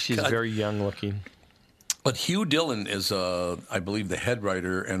 Yeah, she's very young looking. But Hugh Dillon is, I believe, the head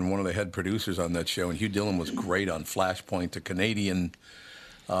writer and one of the head producers on that show. And Hugh Dillon was great on Flashpoint, the Canadian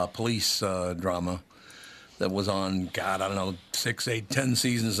police drama that was on, God, I don't know, 6, 8, 10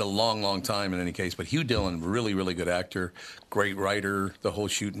 seasons, a long, long time in any case. But Hugh Dillon, really, really good actor, great writer, the whole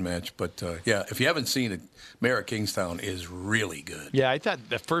shooting match. But, if you haven't seen it, Mayor of Kingstown is really good. Yeah, I thought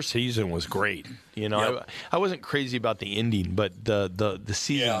the first season was great. Yep. I wasn't crazy about the ending, but the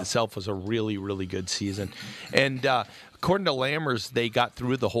season itself was a really, really good season. And according to Lammers, they got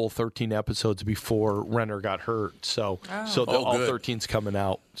through the whole 13 episodes before Renner got hurt. So all good. 13's coming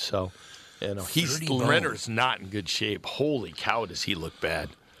out. So, Renner's not in good shape. Holy cow, does he look bad.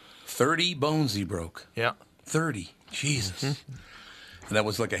 30 bones he broke. Yeah. 30. Jesus. And that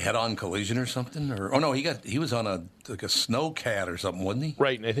was like a head-on collision or something? He was on a snowcat or something, wasn't he?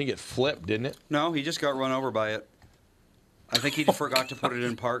 Right, and I think it flipped, didn't it? No, he just got run over by it. I think he forgot to put it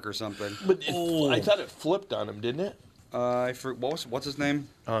in park or something. But I thought it flipped on him, didn't it? What's his name?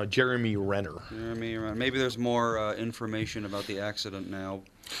 Jeremy Renner. Jeremy Renner. Maybe there's more information about the accident now.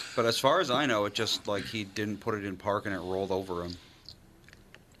 But as far as I know, it just like he didn't put it in park and it rolled over him.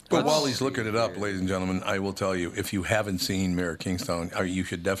 But while he's looking it up, ladies and gentlemen, I will tell you, if you haven't seen Mayor of Kingstown, you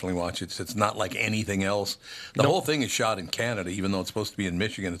should definitely watch it. It's not like anything else. The whole thing is shot in Canada, even though it's supposed to be in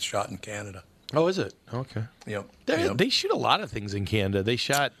Michigan. It's shot in Canada. Oh, is it? Okay. Yep. They shoot a lot of things in Canada. They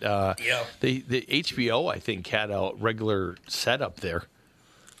shot. The HBO, I think, had a regular set up there.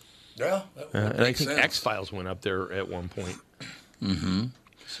 Yeah. And I think X-Files went up there at one point. Mm-hmm.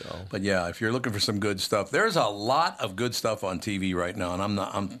 So, but yeah, if you're looking for some good stuff, there's a lot of good stuff on TV right now,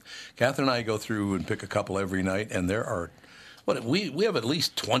 and Catherine and I go through and pick a couple every night, and there are, we have at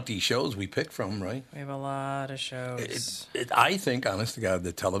least 20 shows we pick from, right? We have a lot of shows. I think, honest to God,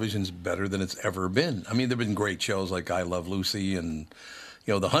 the television's better than it's ever been. I mean, there've been great shows like I Love Lucy and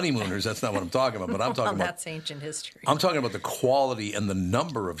The Honeymooners. That's not what I'm talking about, but I'm talking about that's ancient history. I'm talking about the quality and the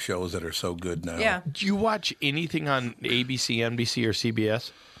number of shows that are so good now. Yeah. Do you watch anything on ABC, NBC, or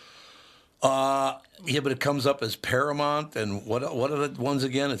CBS? Yeah, but it comes up as Paramount, and what are the ones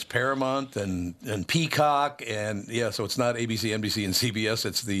again? It's Paramount and Peacock, and so it's not ABC, NBC, and CBS.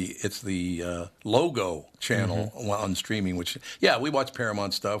 It's the Logo channel on streaming. Which we watch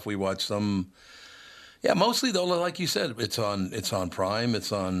Paramount stuff. We watch some. Yeah, mostly though, like you said, it's on Prime,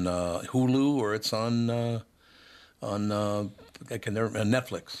 it's on Hulu, or it's on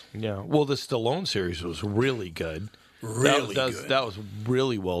Netflix. Yeah. Well, the Stallone series was really good. Good. That was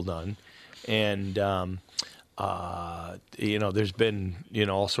really well done. And, there's been,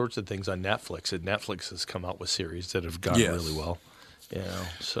 all sorts of things on Netflix. And Netflix has come out with series that have gone really well.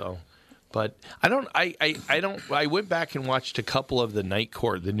 So. But I went back and watched a couple of the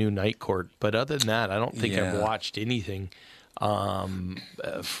new Night Court. But other than that, I don't think I've watched anything from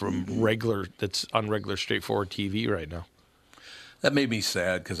that's on regular straightforward TV right now. That made me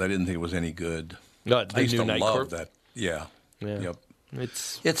sad because I didn't think it was any good. No, I used to Night love Court? that. Yeah. Yep.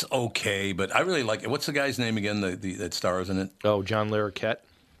 It's okay, but I really like it. What's the guy's name again that stars in it? Oh, John Larroquette.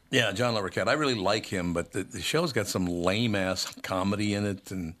 Yeah, John Larroquette. I really like him, but the show's got some lame-ass comedy in it.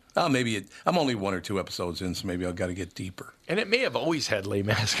 And I'm only 1 or 2 episodes in, so maybe I've got to get deeper. And it may have always had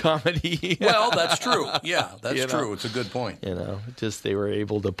lame-ass comedy. Well, that's true. Yeah, that's true. It's a good point. Just they were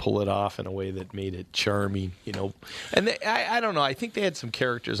able to pull it off in a way that made it charming, And I don't know. I think they had some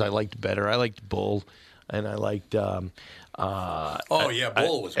characters I liked better. I liked Bull, and I liked... Bull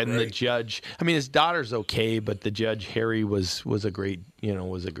was great. And the judge. I mean, his daughter's okay, but the judge, Harry, was a great,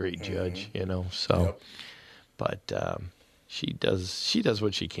 judge, So, Yep. But... She does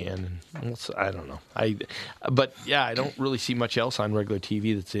what she can. And I don't know. I don't really see much else on regular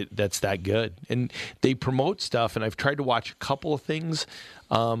TV that's that good. And they promote stuff, and I've tried to watch a couple of things.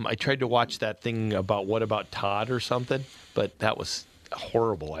 I tried to watch that thing about What About Todd or something, but that was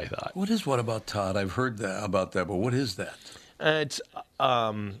horrible, I thought. What is What About Todd? I've heard about that, but what is that? It's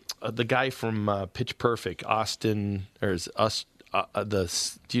the guy from Pitch Perfect, Austin, or is us.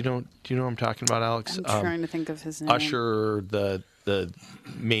 Do you know what I'm talking about, Alex? I'm trying to think of his name. Usher, the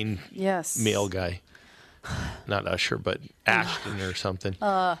main male guy, not Usher, but Ashton or something.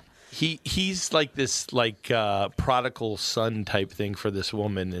 He's like this prodigal son type thing for this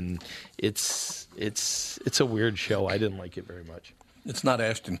woman, and it's a weird show. I didn't like it very much. It's not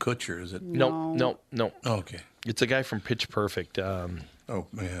Ashton Kutcher, is it? No. Okay. It's a guy from Pitch Perfect.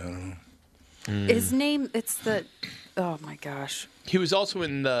 His name. It's the. Oh my gosh. He was also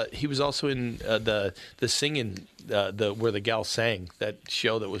in the singing where the gal sang, that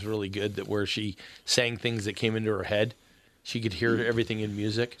show that was really good, where she sang things that came into her head. She could hear everything in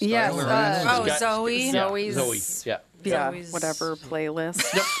music. Yes. Zoe. Zoe's. Yeah. Yeah. Zoe's- Whatever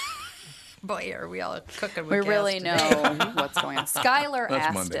playlist. Yep. Boy, are we all cooking with We gas really today. know what's going on. Skylar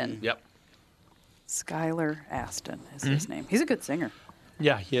That's Aston. Monday. Yep. Skylar Aston is his name. He's a good singer.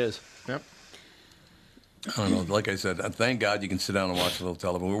 Yeah, he is. Yep. I don't know. Like I said, thank God you can sit down and watch a little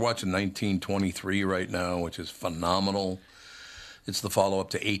television. We're watching 1923 right now, which is phenomenal. It's the follow-up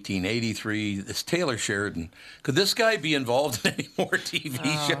to 1883. It's Taylor Sheridan. Could this guy be involved in any more TV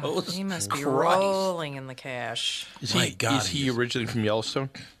shows? He must be Christ. rolling in the cash. My God, Is he originally from Yellowstone?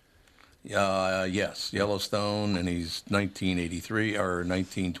 Yes, Yellowstone, and he's 1983 or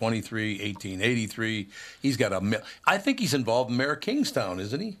 1923, 1883. He's got I think he's involved in Mayor of Kingstown,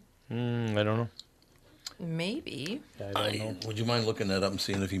 isn't he? I don't know. Maybe. I don't know. Would you mind looking that up and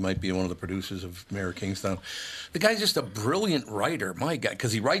seeing if he might be one of the producers of Mayor of Kingstown? The guy's just a brilliant writer, my God,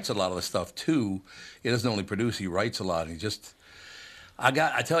 because he writes a lot of the stuff too. He doesn't only produce; he writes a lot. And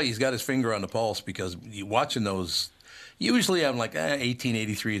I tell you, he's got his finger on the pulse, because watching those. Usually I'm like,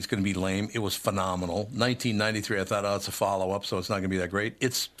 1883, it's going to be lame. It was phenomenal. 1993, I thought, it's a follow-up, so it's not going to be that great.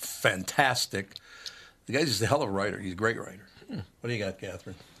 It's fantastic. The guy's just a hell of a writer. He's a great writer. What do you got,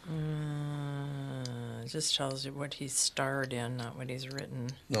 Catherine? It just tells you what he's starred in, not what he's written.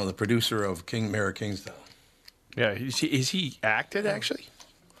 No, the producer of Mayor of Kingstown. Yeah, is he acted actually?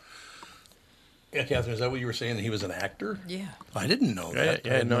 Yeah, Catherine, is that what you were saying, that he was an actor? Yeah. I didn't know that. I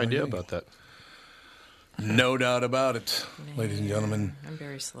had no idea about that. No doubt about it, ladies and gentlemen. I'm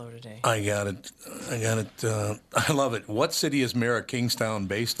very slow today. I got it. I love it. What city is Mayor of Kingstown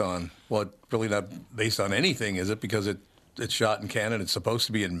based on? Well, it's really not based on anything, is it? Because it's shot in Canada. It's supposed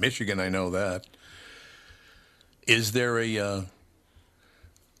to be in Michigan. I know that. Is there a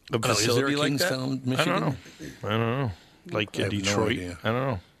facility like Kingstown, that? Michigan? I don't know. Like I have no Detroit? idea. I don't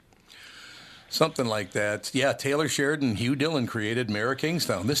know. Something like that. Yeah, Taylor Sheridan and Hugh Dillon created Mayor of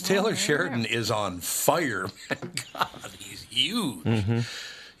Kingstown. This Taylor Sheridan is on fire. God, he's huge. Mm-hmm.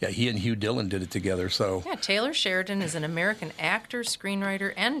 Yeah, he and Hugh Dillon did it together. So Yeah, Taylor Sheridan is an American actor,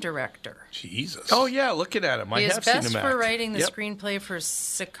 screenwriter, and director. Jesus. Oh, yeah, looking at him. He I is have seen best him act. for writing the Yep. screenplay for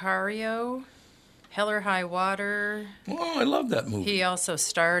Sicario, Hell or High Water. Oh, I love that movie. He also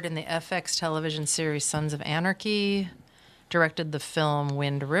starred in the FX television series Sons of Anarchy, directed the film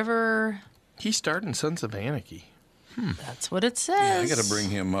Wind River. He starred in Sons of Anarchy. That's what it says. Yeah, I got to bring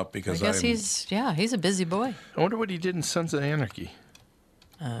him up I because guess he's a busy boy. I wonder what he did in Sons of Anarchy.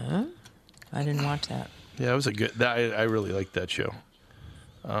 I didn't watch that. Yeah, it was a good. I really liked that show.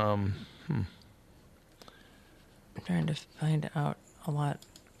 I'm trying to find out a lot.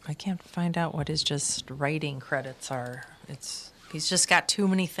 I can't find out what his just writing credits are. He's just got too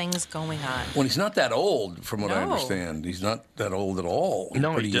many things going on. Well, he's not that old, from what I No. understand. He's not that old at all.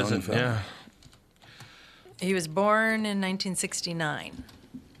 No, Pretty he doesn't. young fella. Yeah, He was born in 1969.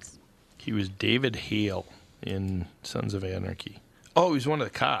 he was David Hale in Sons of Anarchy. Oh, he was one of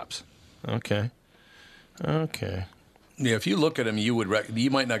the cops. Okay. Yeah, if you look at him, you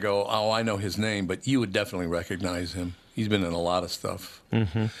might not go, oh, I know his name, but you would definitely recognize him. He's been in a lot of stuff.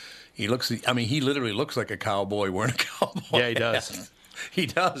 Mm-hmm. He literally looks like a cowboy wearing a cowboy Yeah, he does. hat. He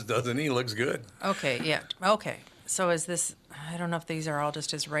does, doesn't he? Looks good. Okay, yeah. Okay. So is this, I don't know if these are all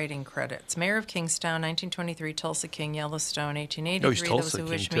just his writing credits. Mayor of Kingstown, 1923, Tulsa King, Yellowstone, 1883, Oh, he's Tulsa Those Who King,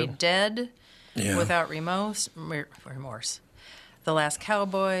 Wish too. Me Dead, Yeah. Without Remorse. The Last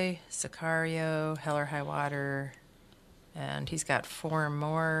Cowboy, Sicario, Hell or High Water, and he's got 4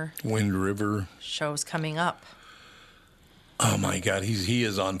 more Wind River. shows coming up. Oh my God, he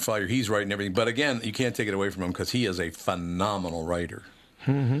is on fire. He's writing everything. But again, you can't take it away from him because he is a phenomenal writer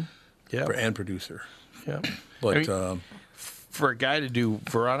Yeah. and producer. Yeah. But I mean, for a guy to do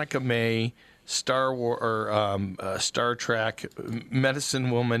Veronica May, Star Trek, Medicine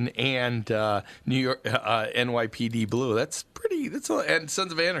Woman, and New York NYPD Blue, and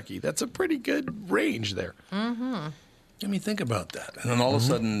Sons of Anarchy. That's a pretty good range there. I mean, think about that. And then all of a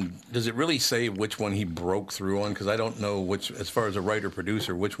sudden, does it really say which one he broke through on? Because I don't know which, as far as a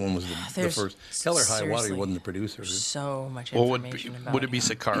writer-producer, which one was the There's first. Hell or High Water, he seriously wasn't the producer. So much Well, information about would it be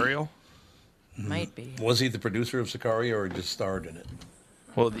Sicario? Might be. Was he the producer of Sicario or just starred in it?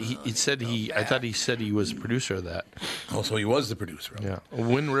 Well, I thought he said he was producer of that. Oh, so he was the producer of it. Yeah.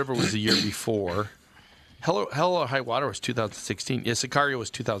 Wind River was the year before. Hell or High Water was 2016. Yeah, Sicario was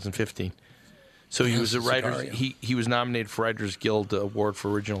 2015. So he was a writer. Sicario. He was nominated for Writers Guild Award for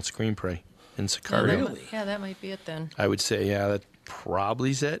Original Screenplay in Sicario. Really? Yeah, that might be it then. I would say, yeah, that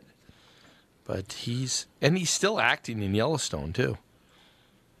probably's it. But he's still acting in Yellowstone too.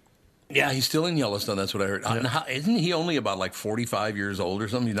 Yeah, he's still in Yellowstone. That's what I heard. Isn't he only about like 45 years old or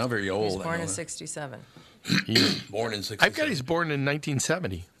something? He's not very old. He was born I know in that. 67. Born in 67. I've got he's born in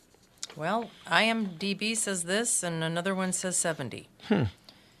 1970. Well, IMDb says this, and another one says 70.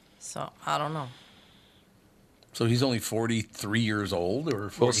 So, I don't know. So he's only 43 years old,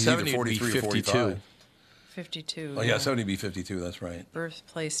 or Well, he's either 70 would be 43 or 52. 45. 52. Oh yeah, 70 would be 52. That's right.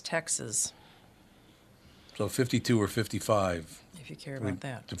 Birthplace, Texas, So 52 or 55, if you care about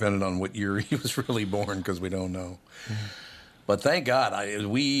that. depending on what year he was really born, because we don't know. But thank God,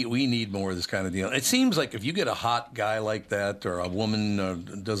 we need more of this kind of deal. It seems like if you get a hot guy like that, or a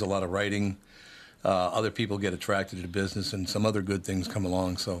woman does a lot of writing, other people get attracted to the business, and some other good things come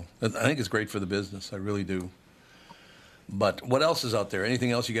along. So I think it's great for the business. I really do. But what else is out there?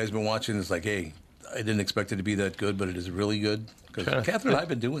 Anything else you guys been watching? It's like, hey, I didn't expect it to be that good, but it is really good. Because Catherine and I have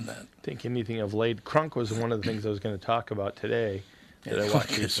been doing that. Think anything of late. Crunk was one of the things I was going to talk about today that I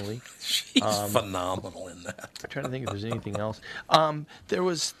watched recently. She's phenomenal in that. I'm trying to think if there's anything else. There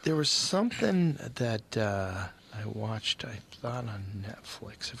was something that I watched, I thought on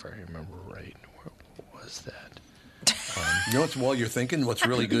Netflix, if I remember right. What was that? You know what's, while you're thinking, what's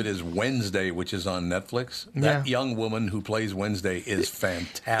really good is Wednesday, which is on Netflix. That young woman who plays Wednesday is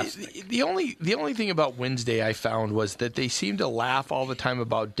fantastic. The only thing about Wednesday I found was that they seem to laugh all the time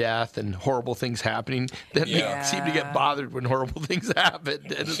about death and horrible things happening. Then they seem to get bothered when horrible things happen.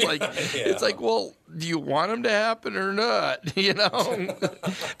 And it's like, it's like, well, do you want them to happen or not? You know.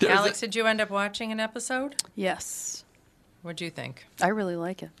 Alex, did you end up watching an episode? Yes. What'd you think? I really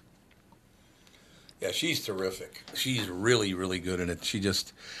like it. Yeah, she's terrific. She's really, really good in it. She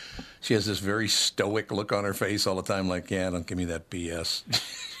has this very stoic look on her face all the time, like, yeah, don't give me that BS.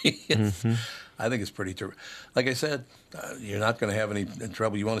 I think it's pretty terrific. Like I said, you're not going to have any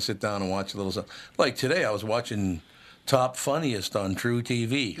trouble. You want to sit down and watch a little something. Like today, I was watching Top Funniest on True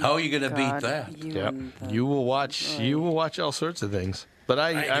TV. How are you going to beat that? You will watch. You will watch all sorts of things. But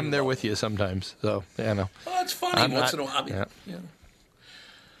I'm there with you sometimes. So yeah, no. Oh, it's funny once in a while. I mean, yeah.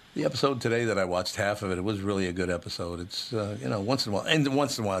 The episode today that I watched, half of it, it was really a good episode. It's once in a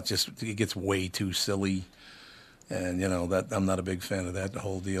while, it gets way too silly, and that I'm not a big fan of that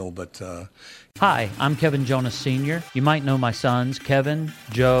whole deal. But Hi, I'm Kevin Jonas Sr. You might know my sons, Kevin,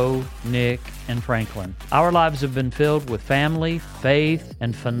 Joe, Nick, and Franklin. Our lives have been filled with family, faith,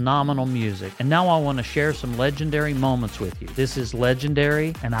 and phenomenal music. And now I want to share some legendary moments with you. This is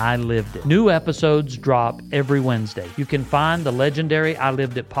legendary, and I lived it. New episodes drop every Wednesday. You can find the legendary I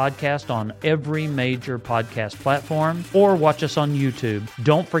Lived It podcast on every major podcast platform, or watch us on YouTube.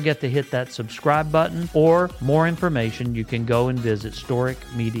 Don't forget to hit that subscribe button, or more information, you can go and visit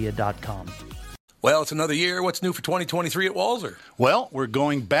storicmedia.com. well, it's another year. What's new for 2023 at Walzer? Well, we're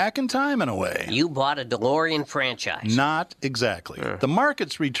going back in time in a way. You bought a DeLorean franchise. Not exactly. The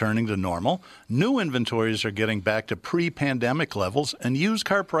market's returning to normal. New inventories are getting back to pre-pandemic levels, and used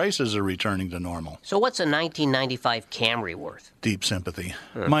car prices are returning to normal. So what's a 1995 Camry worth? Deep sympathy.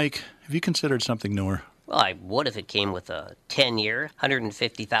 Mike, have you considered something newer? Well, I would if it came with a 10-year,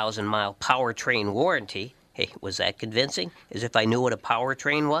 150,000-mile powertrain warranty. Hey, was that convincing? As if I knew what a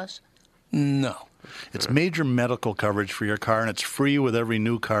powertrain was? No. It's major medical coverage for your car, and it's free with every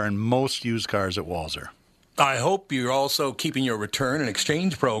new car and most used cars at Walzer. I hope you're also keeping your return and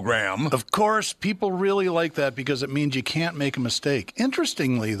exchange program. Of course, people really like that because it means you can't make a mistake.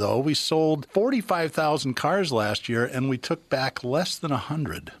 Interestingly, though, we sold 45,000 cars last year, and we took back less than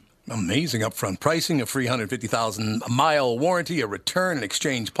 100. Amazing upfront pricing, a free 150,000-mile warranty, a return and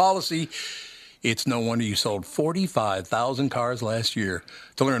exchange policy. It's no wonder you sold 45,000 cars last year.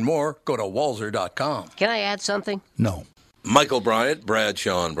 To learn more, go to walzer.com. Can I add something? No. Michael Bryant,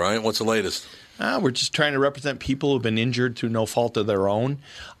 Bradshaw and Bryant, what's the latest? We're just trying to represent people who've been injured through no fault of their own.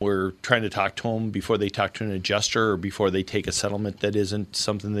 We're trying to talk to them before they talk to an adjuster or before they take a settlement that isn't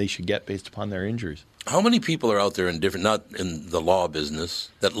something they should get based upon their injuries. How many people are out there in different, not in the law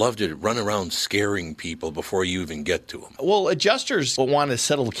business, that love to run around scaring people before you even get to them? Well, adjusters want to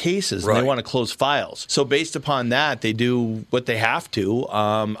settle cases and Right. they want to close files. So based upon that, they do what they have to.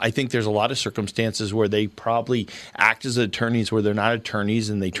 I think there's a lot of circumstances where they probably act as attorneys where they're not attorneys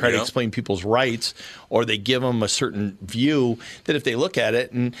and they try to explain people's rights or they give them a certain view that if they look at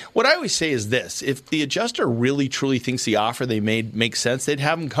it. And what I always say is this, if the adjuster really truly thinks the offer they made makes sense, they'd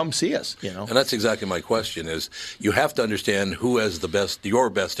have them come see us, you know. And that's exactly my question is you have to understand who has your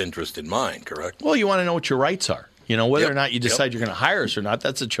best interest in mind, correct? Well, you want to know what your rights are. You know, whether or not you decide you're going to hire us or not,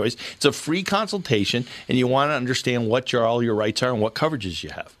 that's a choice. It's a free consultation, and you want to understand what all your rights are and what coverages you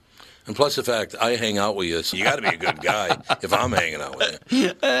have. And plus the fact I hang out with you, so you got to be a good guy if I'm hanging out with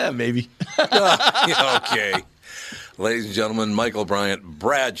you. Maybe. Okay. Ladies and gentlemen, Michael Bryant,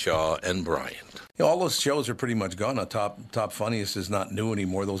 Bradshaw and Bryant. You know, all those shows are pretty much gone. Top Funniest is not new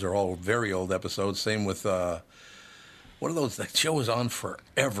anymore. Those are all very old episodes. Same with, what are those? That show is on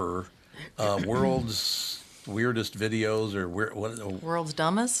forever. World's Weirdest Videos or World's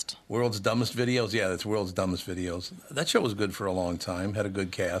Dumbest? World's Dumbest Videos. Yeah, that's World's Dumbest Videos. That show was good for a long time. Had a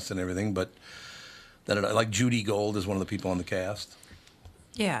good cast and everything. But then like Judy Gold is one of the people on the cast.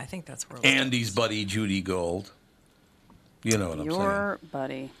 Yeah, I think that's World's Andy's buddy, Judy Gold. You know what I'm saying. Your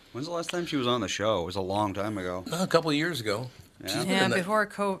buddy. When's the last time she was on the show? It was a long time ago. A couple of years ago. Yeah. Yeah, before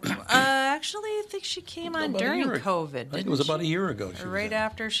COVID. Actually, I think she came on during COVID. I think it was about a year ago. Or right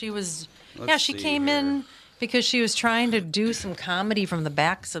after she was. Let's she see came here. in because she was trying to do some comedy from the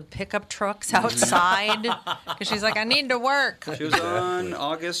backs of pickup trucks outside. Because she's like, I need to work. She was on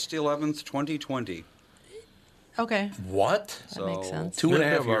August 11th, 2020. Okay. What? That makes sense.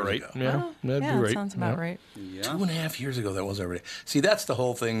 2.5 years right. ago. Yeah, that'd Yeah, be that right. sounds about right. Yeah. 2.5 years ago, that was already. See, that's the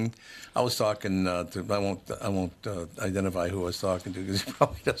whole thing. I was talking to. I won't identify who I was talking to because he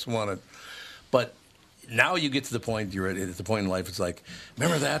probably doesn't want it. But now you get to the point. You're at the point in life. It's like,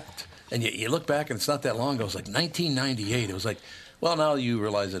 remember that? And you look back, and it's not that long ago. It was like 1998. It was like, well, now you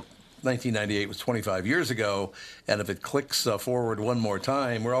realize that 1998 was 25 years ago, and if it clicks forward one more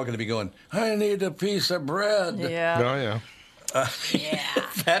time, we're all going to be going, I need a piece of bread. Yeah. Oh, yeah.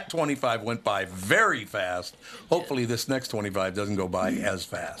 That 25 went by very fast. Hopefully this next 25 doesn't go by as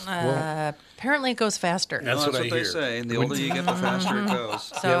fast. Apparently it goes faster. That's what I they hear. say. And the older you get, the faster it goes.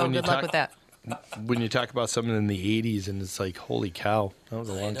 So Yeah, when you good luck talk- with that. When you talk about something in the 80s and it's like, holy cow, that was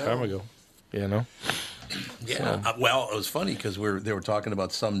a long time ago, you know? Yeah. Well, it was funny because they were talking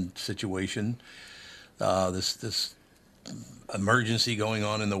about some situation, this emergency going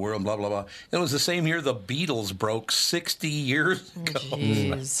on in the world, blah, blah, blah. And it was the same year the Beatles broke 60 years ago.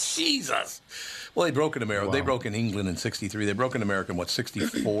 Jeez. Jesus. Well, they broke in America. Wow. They broke in England in 63. They broke in America in,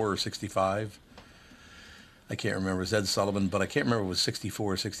 64 or 65? I can't remember. It was Ed Sullivan, but I can't remember if it was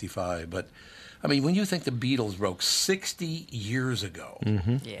 64 or 65. But, I mean, when you think the Beatles broke 60 years ago.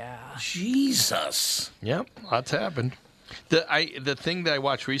 Mm-hmm. Yeah. Jesus. Yep, lots happened. The thing that I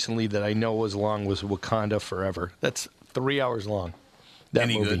watched recently that I know was long was Wakanda Forever. That's 3 hours long. That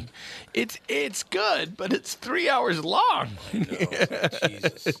Any movie. good? It's good, but it's 3 hours long. I know.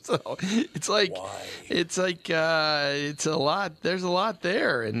 Jesus. So it's like Why? it's a lot. There's a lot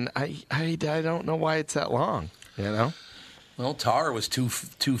there, and I don't know why it's that long. You know. Well, Tar was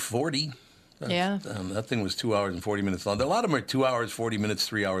 240. Yeah. That thing was 2 hours and 40 minutes long. A lot of them are 2 hours, 40 minutes,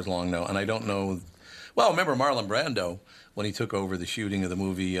 3 hours long now, and I don't know. Well, remember Marlon Brando when he took over the shooting of the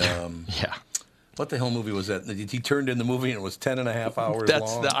movie. Yeah. What the hell movie was that? He turned in the movie and it was 10.5 hours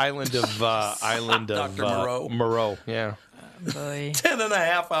That's long. the island of Dr. Moreau. Moreau. Yeah. Boy.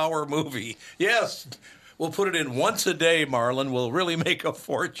 10.5 hour movie. Yes. We'll put it in once a day, Marlon. We'll really make a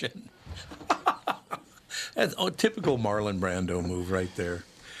fortune. That's a typical Marlon Brando move right there.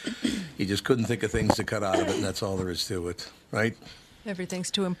 He just couldn't think of things to cut out of it, and that's all there is to it, right? Everything's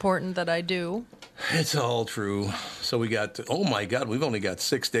too important that I do. It's all true. So we got, oh my God, we've only got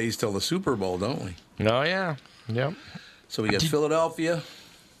 6 days till the Super Bowl, don't we? Oh yeah. Yep. So we got Philadelphia,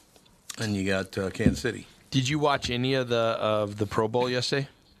 and you got Kansas City. Did you watch any of the Pro Bowl yesterday?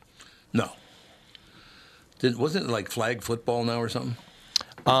 No. Wasn't it like flag football now or something?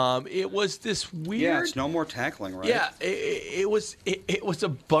 It was this weird. Yeah, it's no more tackling, right? Yeah, it was a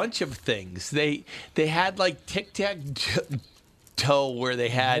bunch of things. They had like tic-tac-toe where they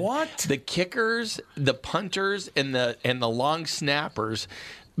had the kickers, the punters, and the long snappers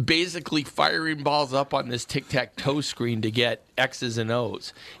basically firing balls up on this tic-tac-toe screen to get X's and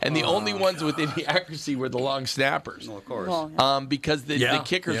O's. And the only ones within the accuracy were the long snappers. Well, of course. Well, Because the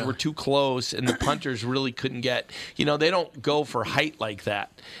kickers were too close and the punters really couldn't get, they don't go for height like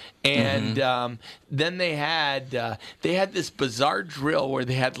that. And then they had this bizarre drill where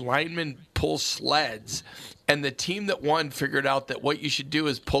they had linemen pull sleds. And the team that won figured out that what you should do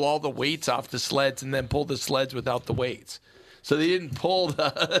is pull all the weights off the sleds and then pull the sleds without the weights. So they didn't pull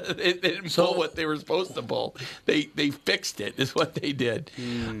pull what they were supposed to pull. They fixed it, is what they did.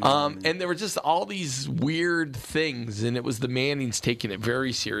 And there were just all these weird things, and it was the Mannings taking it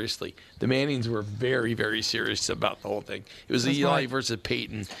very seriously. The Mannings were very, very serious about the whole thing. It was Eli versus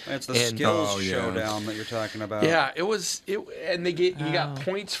Peyton. It's the skills showdown that you're talking about. Yeah, it was. And you got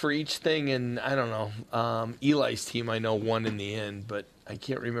points for each thing, and I don't know. Eli's team, I know, won in the end, but I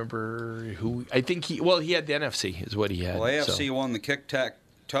can't remember who. I think he had the NFC is what he had. Well, AFC won the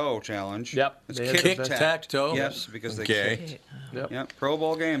kick-tac-toe challenge. Yep. It's kick-tac-toe? Yes, because they kicked. Yep. Pro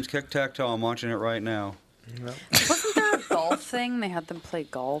Bowl games, kick-tac-toe. I'm watching it right now. Wasn't there a golf thing? They had them play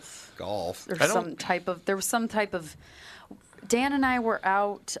golf. Golf. There was some type of. Dan and I were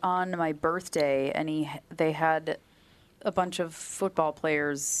out on my birthday, and they had a bunch of football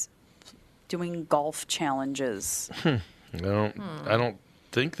players doing golf challenges. I don't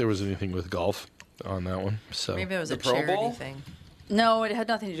think there was anything with golf on that one. So Maybe it was The a Pro charity Bowl? thing. No, it had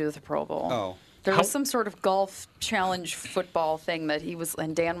nothing to do with the Pro Bowl. Oh. There was some sort of golf challenge football thing that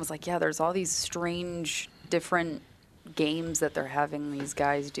and Dan was like, yeah, there's all these strange different games that they're having these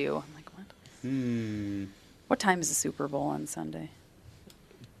guys do. I'm like, what? What time is the Super Bowl on Sunday?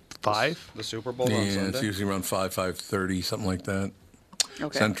 5? The Super Bowl on Yeah, Sunday? it's usually around 5:30, something like that.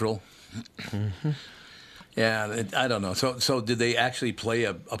 Okay. Central. Yeah, I don't know. So did they actually play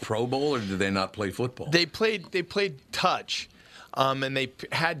a Pro Bowl, or did they not play football? They played touch. And they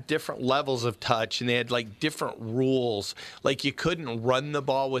had different levels of touch, and they had like different rules. Like you couldn't run the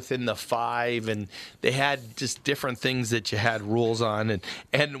ball within the 5, and they had just different things that you had rules on.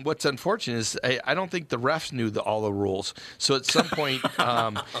 And what's unfortunate is I don't think the refs knew all the rules. So at some point,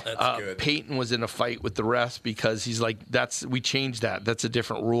 Peyton was in a fight with the refs because he's like, we changed that. That's a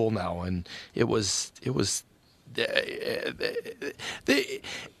different rule now, and it was.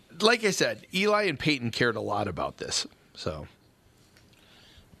 Like I said, Eli and Peyton cared a lot about this. So.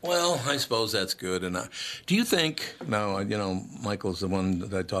 Well, I suppose that's good. And do you think? Now, Michael's the one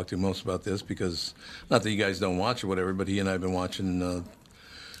that I talk to most about this because not that you guys don't watch or whatever, but he and I have been watching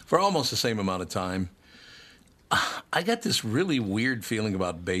for almost the same amount of time. I got this really weird feeling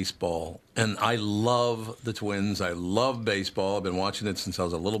about baseball, and I love the Twins. I love baseball. I've been watching it since I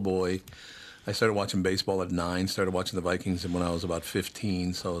was a little boy. I started watching baseball at 9. Started watching the Vikings when I was about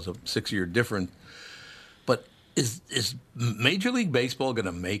 15, so it was a 6-year difference. But Is Major League Baseball going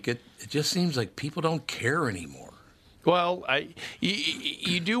to make it? It just seems like people don't care anymore. Well,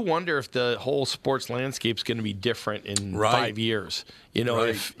 you do wonder if the whole sports landscape's going to be different in 5 years.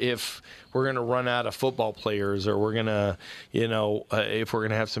 If we're going to run out of football players, or we're going to, if we're going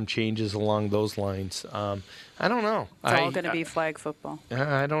to have some changes along those lines. I don't know. It's all going to be flag football.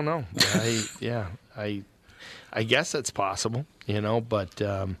 I don't know. I guess it's possible, but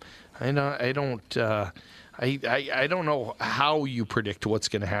I don't know how you predict what's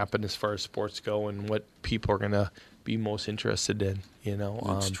going to happen as far as sports go and what people are going to be most interested in.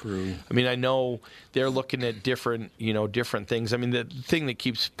 That's true. I mean, I know they're looking at different things. I mean, the thing that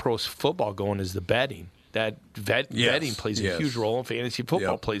keeps pro football going is the betting. That betting plays a huge role, and fantasy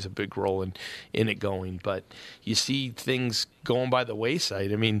football plays a big role in it going. But you see things going by the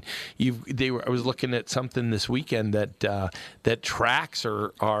wayside. I mean, I was looking at something this weekend that tracks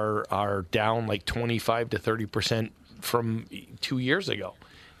are down like 25 to 30% from 2 years ago.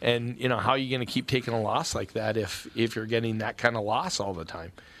 And how are you going to keep taking a loss like that if you're getting that kind of loss all the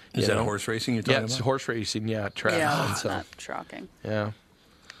time? Is that horse racing you're talking about? Yeah, it's horse racing. Yeah, track. Yeah, it's not shocking. Yeah.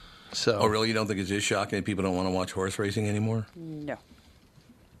 So. Oh, really? You don't think it's just shocking that people don't want to watch horse racing anymore? No.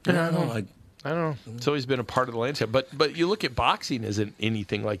 I don't know. I don't know. It's always been a part of the landscape. But you look at boxing isn't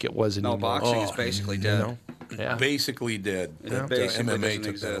anything like it was anymore. No, boxing is basically dead. Yeah. Basically dead. It basically MMA doesn't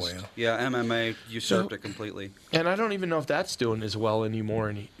took exist. that away. Yeah, MMA usurped it completely. And I don't even know if that's doing as well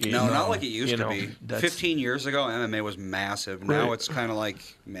anymore. No, not like it used to be. That's- 15 years ago, MMA was massive. Now Right. it's kind of like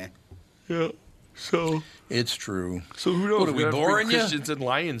meh. Yeah. So It's true. So who knows? What, are we boring you? Christians and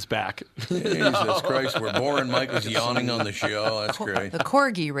Lions back. Jesus Christ, we're boring. Mike was yawning on the show. That's great. The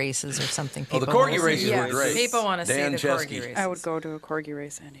corgi races or something. Oh, the people corgi wanna races see. were great. People want to see Dan the Chesky. corgi races. I would go to a corgi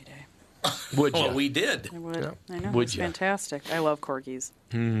race any day. Would you? Well, we did. I would. Yeah. I know. Would It's ya? fantastic. I love corgis.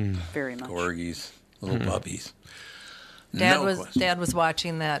 Very much. Corgis, little puppies. Dad No was question. Dad was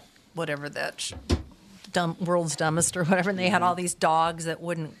watching that whatever that World's Dumbest or whatever, and they had all these dogs that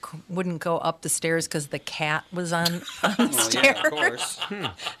wouldn't go up the stairs because the cat was on the Well, stairs. yeah, of course.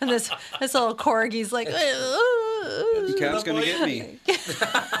 And this little corgi's like, The cat's going to get me.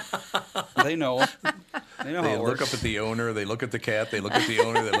 They know. They know how They it look works. up at the owner. They look at the cat. They look at the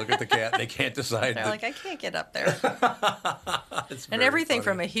owner. They look at the cat. They can't decide. They're like, I can't get up there. It's And very everything funny.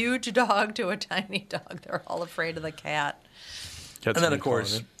 from a huge dog to a tiny dog, they're all afraid of the cat. And then, of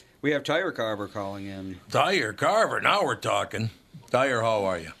course, We have Tire Carver calling in. Dyer Carver. Now we're talking. Dyer, how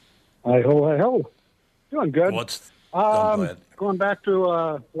are you? Hi ho, hi ho. Doing good. What's I'm glad. Going back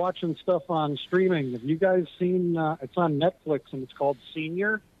to watching stuff on streaming. Have you guys seen? It's on Netflix and it's called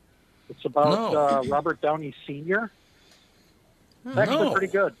Senior. It's about Robert Downey Sr. It's actually No. pretty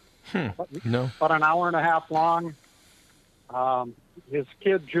good. No. About an hour and a half long. His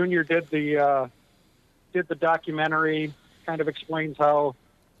kid Junior did the documentary. Kind of explains how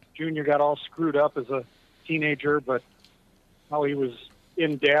Junior got all screwed up as a teenager, but how he was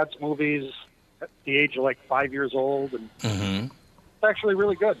in Dad's movies at the age of like 5 years old, and it's actually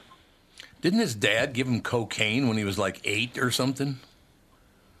really good. Didn't his dad give him cocaine when he was like 8 or something?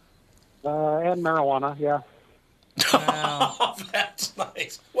 And marijuana, yeah. Oh, that's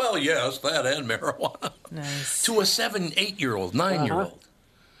nice. Well, yes, that and marijuana. Nice. To a 7, 8-year-old, 9-year-old.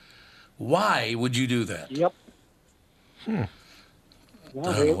 Why would you do that? Yep.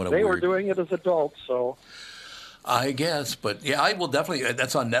 Well, what a they were weird- doing it as adults, so I guess, but yeah, I will definitely.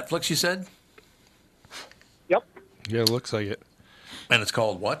 That's on Netflix, you said? yep. Yeah, it looks like it. And it's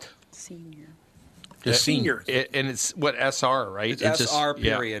called what? Senior. Just Senior. And it's what SR, right? It's SR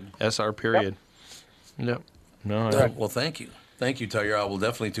period. Yeah, SR period. Yep. No, Well, thank you. Thank you, Tyler. I will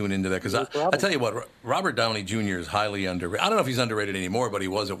definitely tune into that because I problem. tell you what, Robert Downey Jr. is highly underrated. I don't know if he's underrated anymore, but he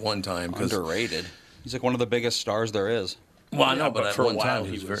was at one time. 'Cause- Underrated. He's like one of the biggest stars there is. Well, I know, Yeah, but at for a one while time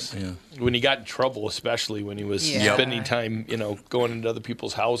he was. very, yeah. When he got in trouble, especially when he was Yeah. spending time, going into other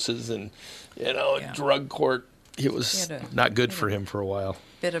people's houses and, Yeah. drug court, it was He had a- not good for him for a while.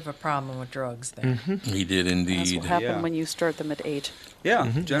 Bit of a problem with drugs there. He did That's indeed. what happened Yeah. when you start them at 8. Yeah,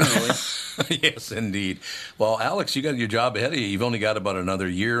 generally. Yes, indeed. Well, Alex, you got your job ahead of you. You've only got about another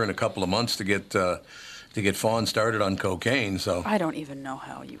year and a couple of months to get Fawn started on cocaine. So I don't even know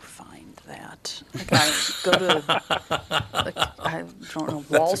how you find that. Like I go to, I don't know,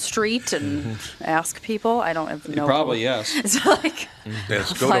 Wall Street and ask people. I don't even know. Probably, yes. It's like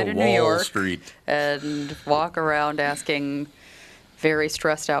let's go fly to to New Wall York. Street. and walk around asking very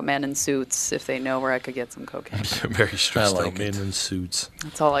stressed out men in suits if they know where I could get some cocaine. Very stressed I like out man it. in suits.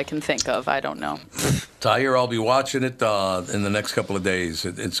 That's all I can think of. I don't know. Tyre, I'll be watching it in the next couple of days.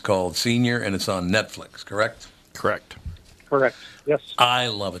 It's called Senior, and it's on Netflix, correct? Correct. Correct. Yes. I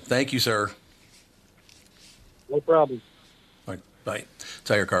love it. Thank you, sir. No problem. All right, bye.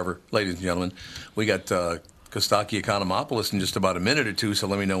 Tyre Carver, ladies and gentlemen. We got Kostaki Economopoulos in just about a minute or two, so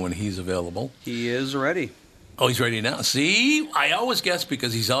let me know when he's available. He is ready. Oh, he's ready now. See, I always guess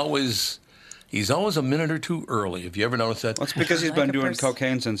because he's always a minute or two early. Have you ever noticed that? That's because he's Like been a doing person.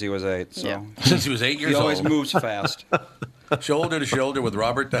 cocaine since he was 8. So Yeah. Since he was 8 years he always old. moves fast. Shoulder to shoulder with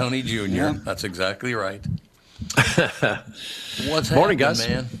Robert Downey Jr. Yeah. That's exactly right. What's Morning, happening, guys.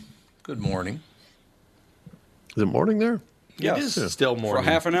 man? Good morning. Is it morning there? Yes. It is still For morning.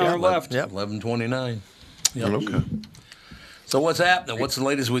 half an hour left. Yep, 11:29. Yep. Okay. So what's happening? What's the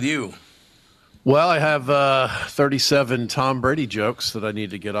latest with you? Well, I have 37 Tom Brady jokes that I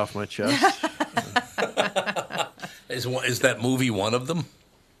need to get off my chest. Is that movie one of them?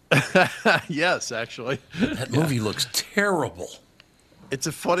 Yes, actually. That movie looks terrible. It's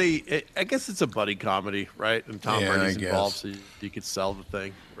a funny, I guess it's a buddy comedy, right? And Tom Yeah, Brady's I guess. involved, so you could sell the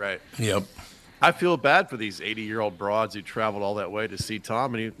thing, right? Yep. I feel bad for these 80-year-old broads who traveled all that way to see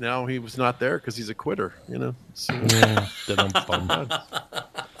Tom, and now he was not there because he's a quitter,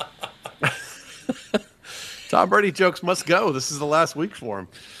 Tom Brady jokes must go. This is the last week for him.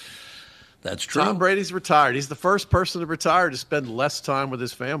 That's true. Tom Brady's retired. He's the first person to retire to spend less time with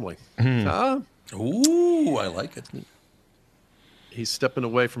his family. Ooh, I like it. He's stepping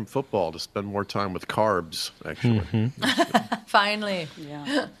away from football to spend more time with carbs, actually. Finally,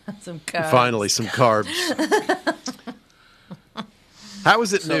 Yeah. some carbs. Finally, some carbs. How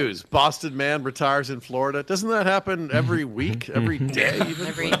is it news? Boston man retires in Florida. Doesn't that happen every week, every day? Even?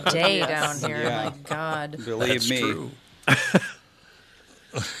 Every day down here. Yeah. My God. Believe me. True.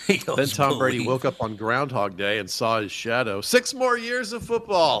 Then Tom Brady woke up on Groundhog Day and saw his shadow. 6 more years of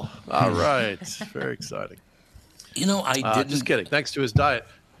football. All right. Very exciting. You know, I didn't. Just kidding. Thanks to his diet,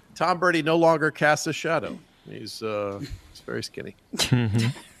 Tom Brady no longer casts a shadow. He's very skinny.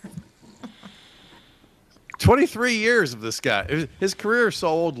 23 years of this guy. His career is so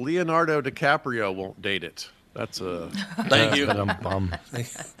old, Leonardo DiCaprio won't date it. That's a... Thank you. Bum.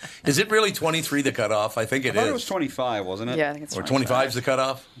 Is it really 23 the cutoff? I think I it thought is. it was 25, wasn't it? Yeah, I think it's Or 25 is the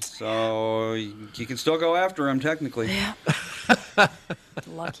cutoff? So you can still go after him, technically. Yeah.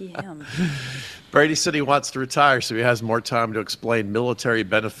 Lucky him. Brady said he wants to retire so he has more time to explain military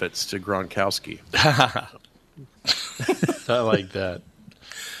benefits to Gronkowski. I like that.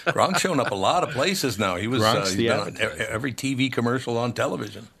 Gronk's showing up a lot of places now. He was Gronk's he's the been on advocate. every TV commercial on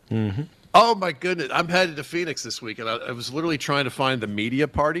television. Oh, my goodness. I'm headed to Phoenix this week, and I was literally trying to find the media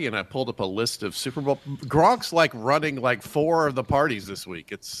party, and I pulled up a list of Super Bowl. Gronk's running 4 of the parties this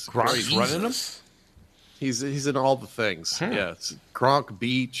week. It's Gronk's crazy. running them? He's in all the things. Yeah, it's Gronk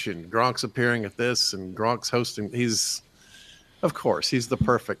Beach, and Gronk's appearing at this, and Gronk's hosting. Of course, he's the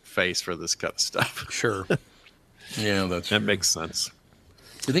perfect face for this kind of stuff. Sure. Yeah, That makes sense.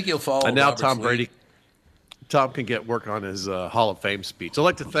 You think he'll follow? And now Robert's Tom lead? Brady. Tom can get work on his Hall of Fame speech. I'd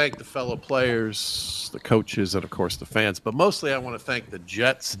like to thank the fellow players, the coaches, and, of course, the fans. But mostly I want to thank the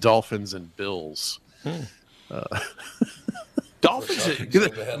Jets, Dolphins, and Bills. Dolphins,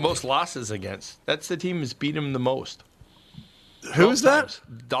 most losses against. That's the team that's beat him the most. Who's 12 that? times.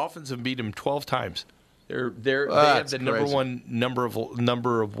 Dolphins have beat him 12 times. They have the That's number crazy. one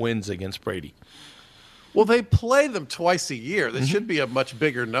number of wins against Brady. Well, they play them twice a year. That should be a much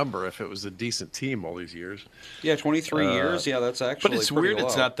bigger number if it was a decent team all these years. Yeah, 23 years. Yeah, that's actually But it's pretty weird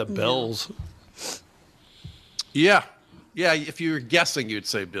it's low. not the Bills. Yeah. If you were guessing, you'd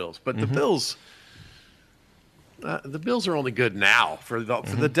say Bills. But the Bills are only good now. For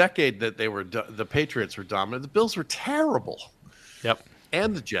the decade that the Patriots were dominant, the Bills were terrible. Yep.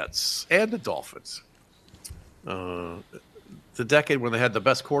 And the Jets and the Dolphins. The decade when they had the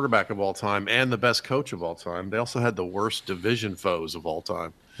best quarterback of all time and the best coach of all time. They also had the worst division foes of all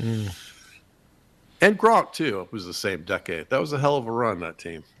time. And Gronk, too, was the same decade. That was a hell of a run, that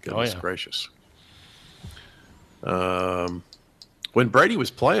team. Goodness gracious. When Brady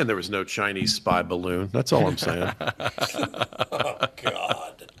was playing, there was no Chinese spy balloon. That's all I'm saying. Oh,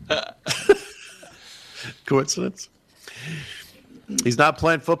 God. Coincidence? He's not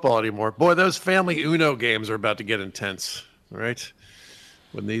playing football anymore. Boy, those family Uno games are about to get intense, right?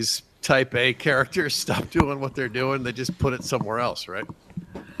 When these type A characters stop doing what they're doing, they just put it somewhere else, right?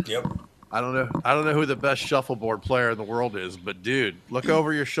 Yep. I don't know who the best shuffleboard player in the world is, but dude, look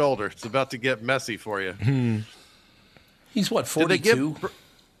over your shoulder. It's about to get messy for you. He's what, Did they 42?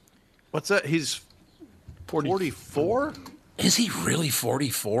 What's that? He's 44? Is he really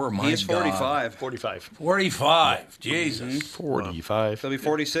 44? My He's God. 45. 45. 45. Jesus. 45. He'll be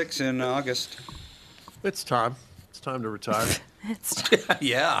 46 in August. It's time. It's time to retire.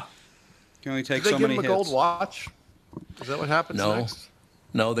 Yeah. Can only take Did they so give many him a hits. gold watch? Is that what happens No. next?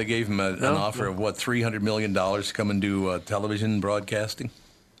 No, they gave him an offer of what, $300 million to come and do television broadcasting.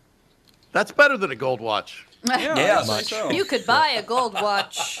 That's better than a gold watch. Yeah, I'd say so. You could buy a gold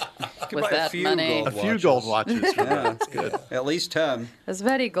watch with buy a that few money. gold A few gold watches. Yeah, That's good. At least 10, As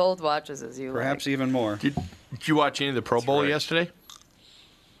many gold watches as you perhaps even more. Did you watch any of the Pro Bowl right. yesterday?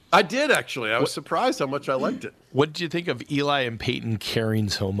 I did, actually. I was surprised how much I liked it. What did you think of Eli and Peyton caring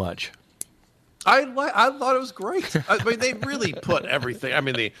so much? I thought it was great. I mean, they really put everything. I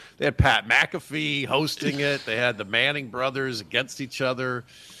mean, they had Pat McAfee hosting it. They had the Manning brothers against each other.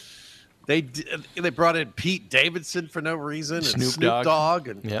 They brought in Pete Davidson for no reason and Snoop Snoop Dogg.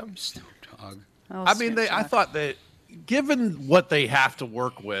 And Yep. Snoop Dogg. Oh, I mean, Snoop I Dogg. thought that given what they have to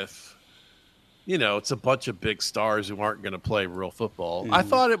work with, you know, it's a bunch of big stars who aren't going to play real football. I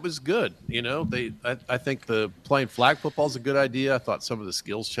thought it was good. You know, I think the playing flag football is a good idea. I thought some of the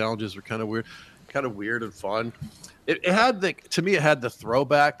skills challenges were kind of weird and fun. It had to me, it had the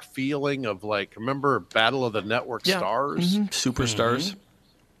throwback feeling of remember Battle of the Network Stars? Superstars.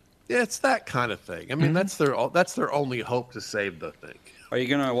 Yeah, it's that kind of thing. I mean, that's their only hope to save the thing. Are you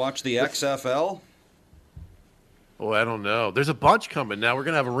going to watch the XFL? Oh, I don't know. There's a bunch coming now. We're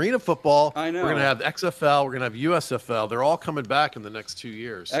going to have arena football. I know. We're going to have XFL. We're going to have USFL. They're all coming back in the next 2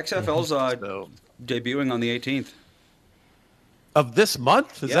 years. XFL's debuting on the 18th. Of this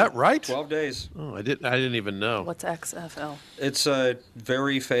month? Is Yeah, that right? 12 days. Oh, I didn't even know. What's XFL? It's a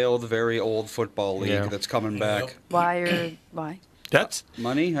very failed, very old football league Yeah. that's coming back. Why? That's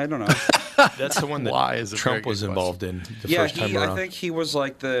money. I don't know. that's the one that Why is a very Trump good was question. involved in the Yeah, first time around. I think he was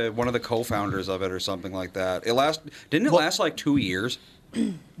like one of the co-founders of it or something like that. Didn't it last like 2 years?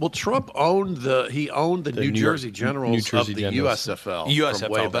 Well, Trump owned the New Jersey Generals New Jersey of the Generals. USFL. USFL,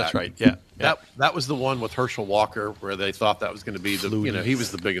 from way that's back. right. Yeah. That was the one with Herschel Walker where they thought that was going to be he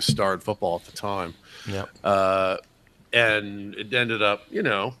was the biggest star in football at the time. Yeah. And it ended up,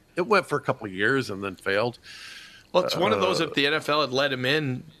 it went for a couple of years and then failed. Well, it's one of those. If the NFL had let him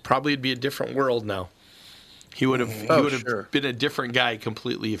in, probably it'd be a different world now. He would have. Sure. Been a different guy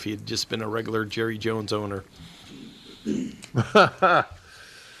completely if he had just been a regular Jerry Jones owner.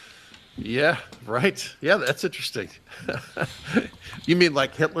 Yeah, right. Yeah, that's interesting. You mean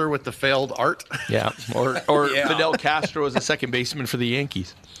like Hitler with the failed art? Yeah. Or Fidel Castro as a second baseman for the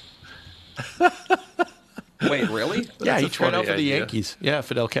Yankees. Wait, really? Yeah, he a tried out funny for the idea. Yankees. Yeah,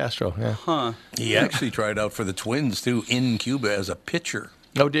 Fidel Castro. Yeah. Huh. He actually tried out for the Twins, too, in Cuba as a pitcher.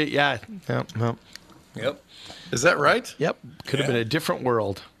 Oh, did yeah. Yep. Yep. Is that right? Yep. Could have been a different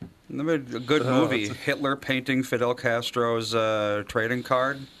world. A good movie. Hitler painting Fidel Castro's trading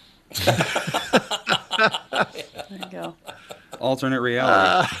card. There you go. Alternate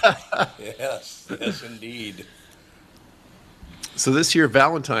reality. Yes, indeed. So this year,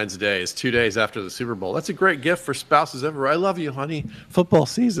 Valentine's Day is 2 days after the Super Bowl. That's a great gift for spouses everywhere. I love you, honey. Football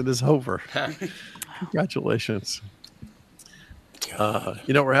season is over. Congratulations. You know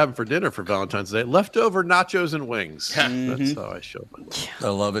what we're having for dinner for Valentine's Day? Leftover nachos and wings. That's how I show my love. I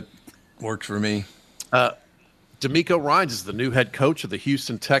love it. Works for me. D'Amico Ryans is the new head coach of the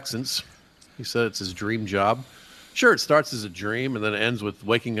Houston Texans. He said it's his dream job. Sure, it starts as a dream and then it ends with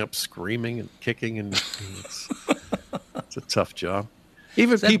waking up screaming and kicking, and it's a tough job.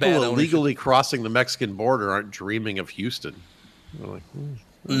 Even that people bad ownership? illegally crossing the Mexican border aren't dreaming of Houston. They're like,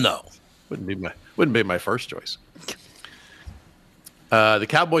 No. wouldn't be my first choice. The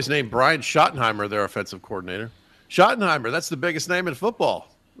Cowboys named Brian Schottenheimer their offensive coordinator. Schottenheimer, that's the biggest name in football.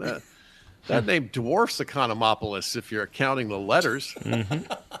 That name dwarfs Economopoulos if you're counting the letters.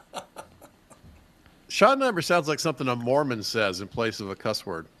 Schottenheimer sounds like something a Mormon says in place of a cuss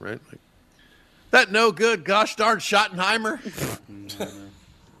word, right? Like, that no good, gosh darn Schottenheimer.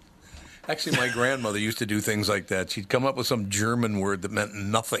 Actually, my grandmother used to do things like that. She'd come up with some German word that meant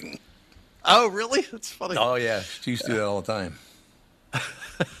nothing. Oh, really? That's funny. Oh, yeah. She used to do that all the time.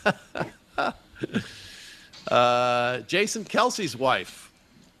 Jason Kelsey's wife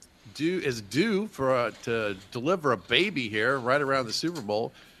is due to deliver a baby here right around the Super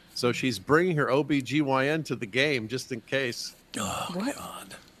Bowl. So she's bringing her OBGYN to the game just in case. Oh, What?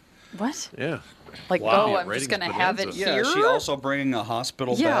 God. What? Yeah. Like, Wow. I'm just going to have it Ratings Yeah, here? is she also bringing a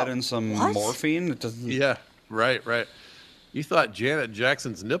hospital Yeah, bed and some what? morphine? It doesn't. Yeah, right. You thought Janet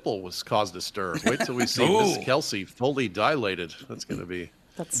Jackson's nipple was caused a stir. Wait till we see Miss Ooh. Kelsey fully dilated. That's going to be.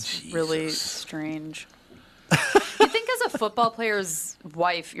 That's really strange. You think as a football player's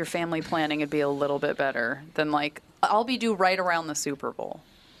wife, your family planning would be a little bit better than like, I'll be due right around the Super Bowl.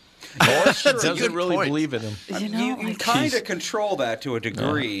 She doesn't really believe in him. You know, You like, kind of control that to a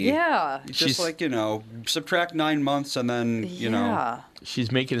degree. yeah. It's She's- just like, subtract 9 months and then, Yeah.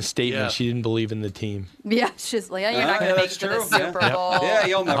 She's making a statement. Yeah. She didn't believe in the team. Yeah, she's like, you're not going to make it that's to the true. Super Yeah. Bowl. Yeah,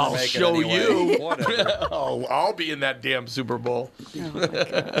 you'll never I'll make show it anyway. you. Whatever. Oh, I'll be in that damn Super Bowl. Yeah,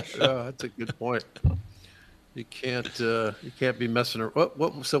 that's a good point. You can't be messing around.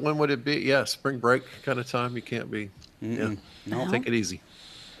 What? So when would it be? Yeah, spring break kind of time. You can't be. Yeah, No. take it easy.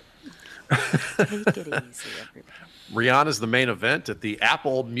 Take it easy, everybody. Rihanna's the main event at the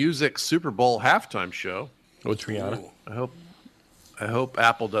Apple Music Super Bowl halftime show. What's Rihanna? I hope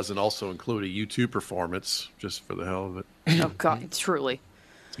Apple doesn't also include a U2 performance just for the hell of it. Oh, God, truly.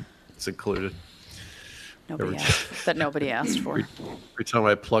 It's included. Nobody asked for. Every time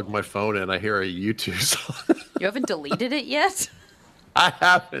I plug my phone in, I hear a U2 song. You haven't deleted it yet? I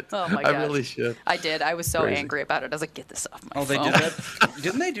haven't. Oh, my I gosh. really should. I did. I was so Crazy. angry about it. I was like, get this off my Oh, they phone. did that?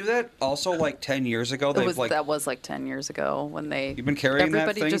 Didn't they do that also like 10 years ago? That was like 10 years ago when they. You've been carrying that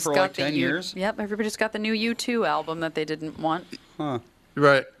everybody thing just for got like the 10 years? Yep, everybody just got the new U2 album that they didn't want. Huh.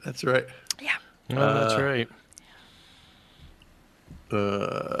 Right. That's right. Yeah. Oh, that's right.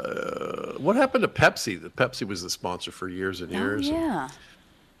 What happened to Pepsi? The Pepsi was the sponsor for years and years. Oh, yeah.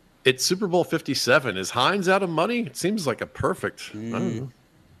 It's Super Bowl 57. Is Heinz out of money? It seems like a perfect. I don't know.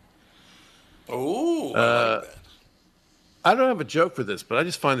 Oh, I like that. I don't have a joke for this, but I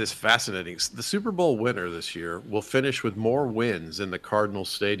just find this fascinating. The Super Bowl winner this year will finish with more wins in the Cardinals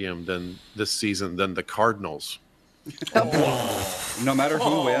Stadium this season than the Cardinals. No matter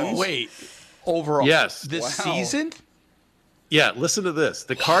who wins? Wait, overall, Yes. this Wow. season? Yeah, listen to this.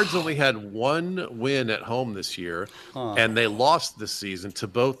 The Cards only had one win at home this year, and they lost this season to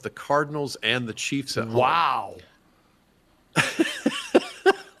both the Cardinals and the Chiefs at home. Wow.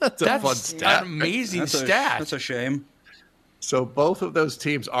 That's a fun stat. An amazing stat. That's a shame. So both of those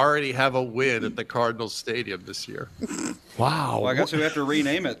teams already have a win at the Cardinals Stadium this year. Wow. Well, I guess we have to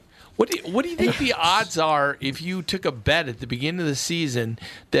rename it. What do you think the odds are if you took a bet at the beginning of the season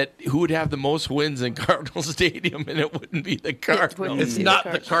that who would have the most wins in Cardinals Stadium and it wouldn't be the Cardinals? It's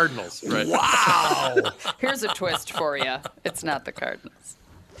not the Cardinals, right? Wow. Here's a twist for you. It's not the Cardinals.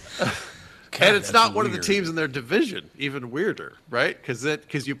 And it's not one of the teams in their division. Even weirder, right?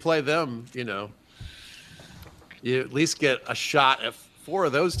 Because you play them, you at least get a shot. If 4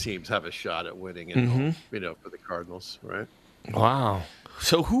 of those teams have a shot at winning, at home, for the Cardinals, right? Wow.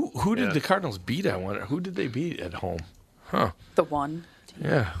 So who did the Cardinals beat? I wonder. Who did they beat at home? Huh. The one.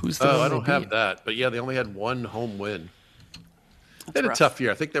 Yeah. Who's the one I they don't beat? have that. But yeah, they only had one home win. That's They had a rough. tough year.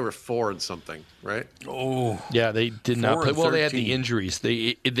 I think they were 4 and something, right? Oh, Yeah, they did not 4 play. and Well, they had 13. the injuries.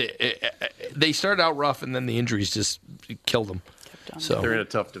 They started out rough, and then the injuries just killed them. So They're in a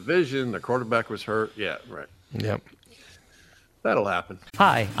tough division. Their quarterback was hurt. Yeah, right. Yep. That'll happen.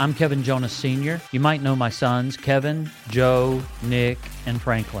 Hi, I'm Kevin Jonas Sr. You might know my sons, Kevin, Joe, Nick, and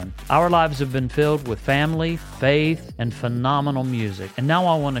Franklin. Our lives have been filled with family, faith, and phenomenal music. And now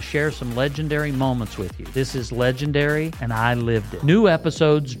I want to share some legendary moments with you. This is legendary, and I lived it. New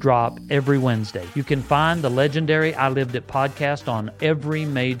episodes drop every Wednesday. You can find the legendary I Lived It podcast on every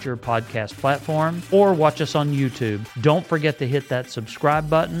major podcast platform or watch us on YouTube. Don't forget to hit that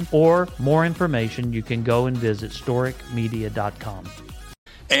subscribe button, or more information, you can go and visit storicmedia.com.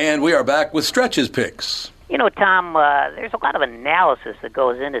 and we are back with Stretch's picks. You know, Tom, there's a lot of analysis that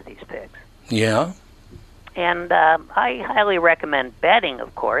goes into these picks. Yeah. And I highly recommend betting,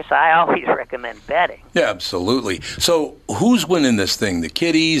 of course. I always recommend betting. Yeah, absolutely. So who's winning this thing? The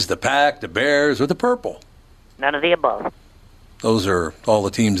Kitties, the Pack, the Bears, or the Purple? None of the above. Those are all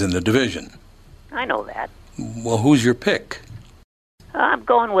the teams in the division. I know that. Well, who's your pick? I'm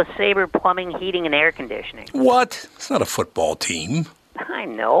going with Sabre Plumbing, Heating, and Air Conditioning. What? It's not a football team. I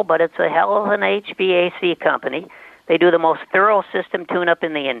know, but it's a hell of an HVAC company. They do the most thorough system tune-up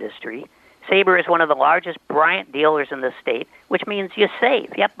in the industry. Sabre is one of the largest Bryant dealers in the state, which means you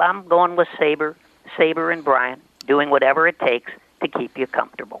save. Yep, I'm going with Sabre and Bryant, doing whatever it takes to keep you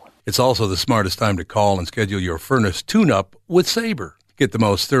comfortable. It's also the smartest time to call and schedule your furnace tune-up with Sabre. Get the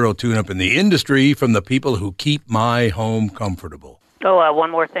most thorough tune-up in the industry from the people who keep my home comfortable. Oh, one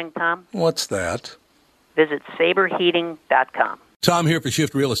more thing, Tom. What's that? Visit saberheating.com. Tom here for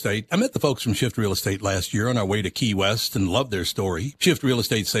Shift Real Estate. I met the folks from Shift Real Estate last year on our way to Key West and loved their story. Shift Real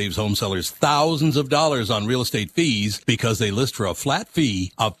Estate saves home sellers thousands of dollars on real estate fees because they list for a flat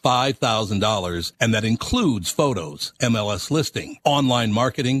fee of $5,000, and that includes photos, MLS listing, online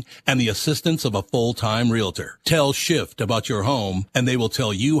marketing, and the assistance of a full-time realtor. Tell Shift about your home, and they will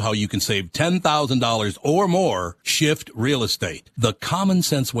tell you how you can save $10,000 or more. Shift Real Estate, the common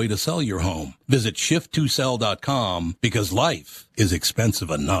sense way to sell your home. Visit shift2sell.com because life is expensive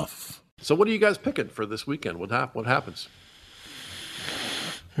enough. So what are you guys picking for this weekend? What happens?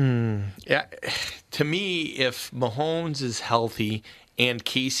 Yeah, to me, if Mahomes is healthy and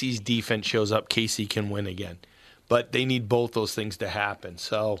Casey's defense shows up, Casey can win again. But they need both those things to happen.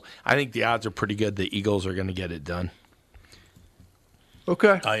 So I think the odds are pretty good the Eagles are going to get it done.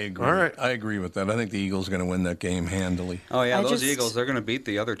 Okay. I agree. All right. I agree with that. I think the Eagles are going to win that game handily. Oh, yeah, I those just- Eagles, they're going to beat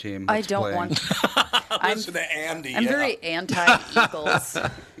the other team. I that's don't playing. want. Listen to Andy. I'm very anti-Eagles.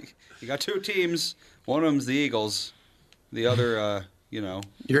 You got 2 teams. One of them's the Eagles. The other,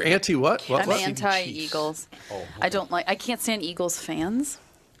 You're anti what? I'm What? anti-Eagles. I can't stand Eagles fans.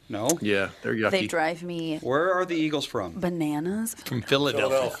 No? Yeah, they're yucky. They drive me Where are the Eagles from? bananas. From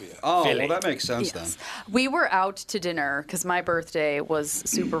Philadelphia. Oh, Philly. well, that makes sense Yes. then. We were out to dinner because my birthday was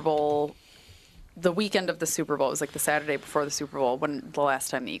Super Bowl, the weekend of the Super Bowl. It was like the Saturday before the Super Bowl, when the last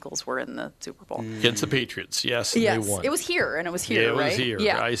time the Eagles were in the Super Bowl. Against the Patriots, yes, and Yes, they won. it was here, and it was here, Yeah, it was right? here.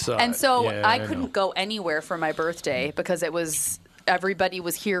 Yeah, I saw And it. so Yeah, I I couldn't know. go anywhere for my birthday because it was everybody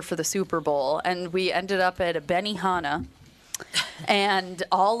was here for the Super Bowl, and we ended up at a Benihana, and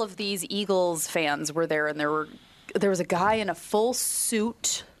all of these Eagles fans were there, and there was a guy in a full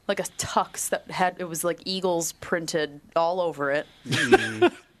suit, like a tux it was like Eagles printed all over it.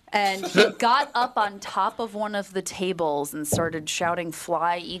 And he got up on top of one of the tables and started shouting,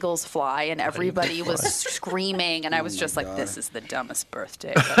 "Fly, Eagles, fly!" And everybody was screaming. And I was just like, "This is the dumbest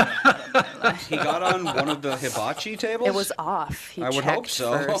birthday I've ever had in my life." He got on one of the hibachi tables? It was off. He I would checked hope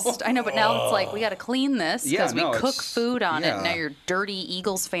so. First. I know, but now it's like, we got to clean this because Yeah, no, we cook it's- food on it. yeah. And now your dirty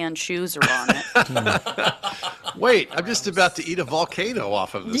Eagles fan shoes are on it. Wait, I'm just about to eat a volcano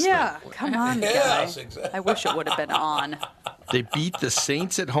off of this Yeah, thing. come on, Yes, guy. exactly. I wish it would have been on. They beat the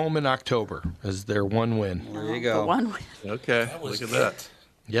Saints at home in October as their one win. There you The go. one Okay, was look at that. it.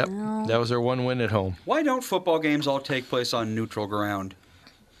 Yep, that was their one win at home. Why don't football games all take place on neutral ground?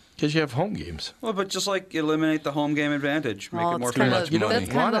 Because you have home games. Well, but just like eliminate the home game advantage, make Well, it more it's kind fair. of, You don't that's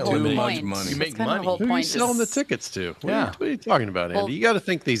kind of the whole too much point. money. You That's make kind of money. the whole Who are you point. selling the is- tickets to? Yeah. What are you talking about, Andy? Well- You got to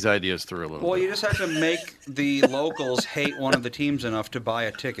think these ideas through a little Well, bit. you just have to make the locals hate one of the teams enough to buy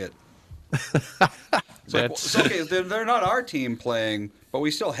a ticket. It's like, That's well, okay, they're not our team playing, but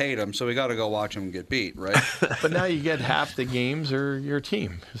we still hate them, so we got to go watch them get beat, right? but now you get half the games are your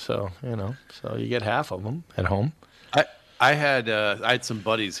team, so so you get half of them at home. I had some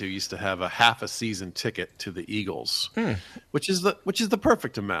buddies who used to have a half a season ticket to the Eagles, which is the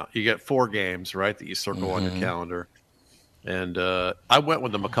perfect amount. You get 4 games, right, that you circle on your calendar. And I went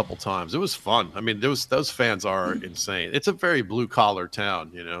with them a couple times. It was fun. I mean, those fans are insane. It's a very blue collar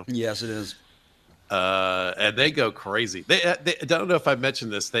town, you know. Yes, it is. And they go crazy. They I don't know if I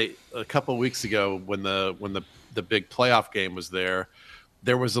mentioned this. A couple weeks ago when the big playoff game was there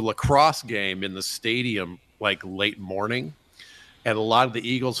was a lacrosse game in the stadium like late morning, and a lot of the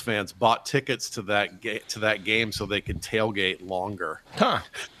Eagles fans bought tickets to that game so they could tailgate longer.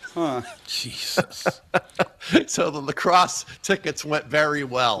 Huh. Jesus. So the lacrosse tickets went very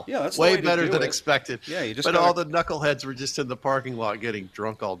well. Yeah, that's the way way to better do than it. expected. Yeah, you just but gotta- all the knuckleheads were just in the parking lot getting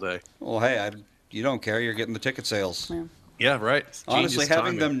drunk all day. Well, hey, you don't care. You're getting the ticket sales. Yeah. Yeah, right. It's Honestly, genius having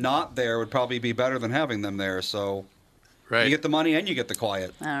timing. them not there would probably be better than having them there. So right. you get the money and you get the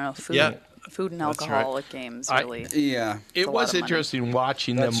quiet. I don't know, food, Yeah. food and That's alcohol at games, I- really. Yeah. It a lot was of money. interesting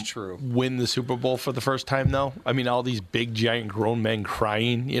watching them That's true. win the Super Bowl for the first time, though. I mean, all these big, giant, grown men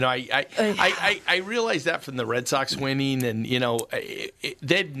crying. You know, I realized that from the Red Sox winning, and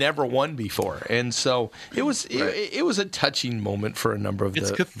they'd never won before, and so it was it was a touching moment for a number of It's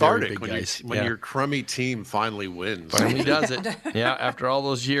the cathartic very big when, guys. when your crummy team finally wins. finally does it. Yeah, after all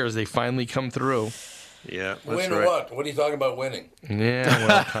those years, they finally come through. Yeah, that's Win right. what? What are you talking about winning? Yeah,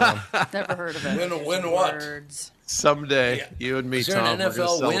 well, Tom. Never heard of it. Win what? Words. Someday, you and me, Is there Tom, an we're going to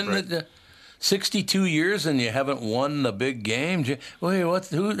NFL win celebrate. that 62 years and you haven't won the big game? Wait,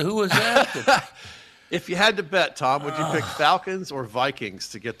 who was that? If you had to bet, Tom, would you pick Falcons or Vikings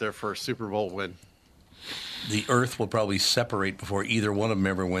to get their first Super Bowl win? The earth will probably separate before either one of them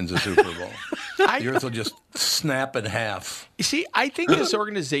ever wins a Super Bowl. The earth will just snap in half. You see, I think this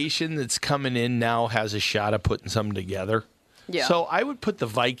organization that's coming in now has a shot at putting something together. Yeah. So I would put the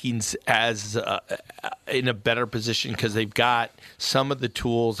Vikings as in a better position because they've got some of the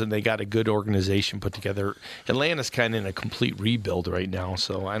tools and they got a good organization put together. Atlanta's kind of in a complete rebuild right now,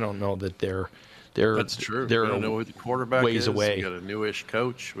 so I don't know that they're That's true. They're we don't know who the quarterback ways is. away. You got a newish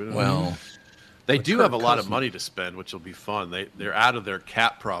coach. We don't know. Well, They do have a lot of Cousins- money to spend, which will be fun. They're out of their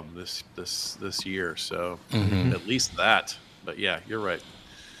cap problem this year, so at least that. But yeah, you're right.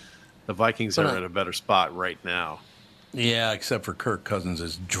 The Vikings But are in a better spot right now. yeah, except for Kirk Cousins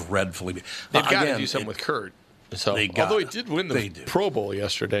is dreadfully. They've got to Again, do something with Kurt. So, they got although he it. did win They the do. Pro Bowl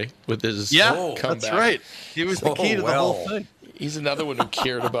yesterday with his Yeah, comeback. that's right. He was the key to the whole thing. He's another one who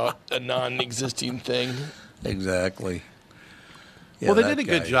cared about a non-existing thing. Exactly. Yeah, Well, they that did a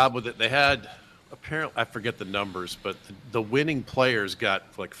good guy. job with it. They had apparently, I forget the numbers, but the winning players got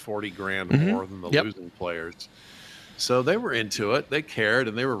like $40,000 more than the Yep. losing players. So they were into it. They cared,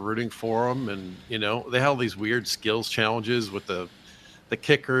 and they were rooting for them. And they had all these weird skills challenges with the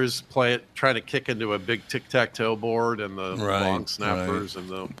kickers trying to kick into a big tic-tac-toe board, and the Right, long snappers, and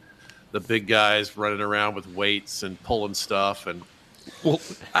the big guys running around with weights and pulling stuff. And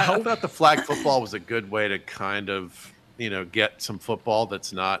I thought the flag football was a good way to kind of get some football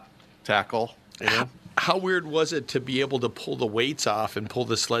that's not tackle. How weird was it to be able to pull the weights off and pull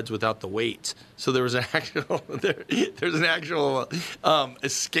the sleds without the weights? So there was an actual there's an actual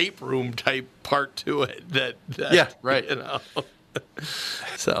escape room type part to it. That Yeah, right.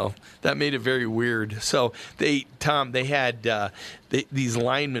 So that made it very weird. So they had these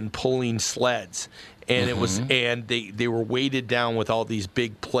linemen pulling sleds, and it was, and they were weighted down with all these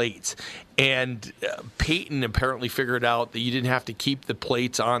big plates. And Peyton apparently figured out that you didn't have to keep the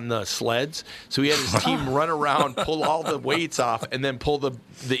plates on the sleds, so he had his team run around, pull all the weights off, and then pull the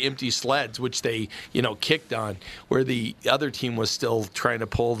empty sleds, which they kicked on, where the other team was still trying to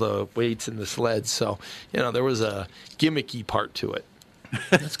pull the weights in the sleds. So there was a gimmicky part to it.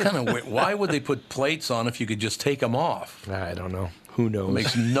 That's kind of weird. Why would they put plates on if you could just take them off? I don't know. Who knows? It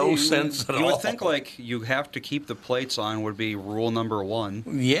makes no sense at all. You would think like you have to keep the plates on would be rule number 1.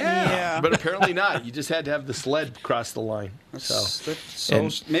 Yeah. But apparently not. You just had to have the sled cross the line.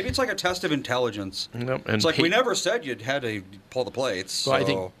 Maybe it's like a test of intelligence. Nope, it's like we never said you had to pull the plates. Well, I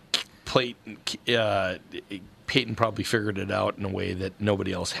think Peyton probably figured it out in a way that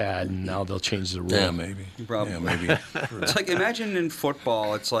nobody else had, and now they'll change the rule. Yeah, maybe. Probably. Yeah, maybe. It's like, imagine in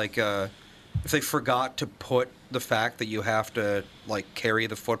football, it's like if they forgot to put the fact that you have to like carry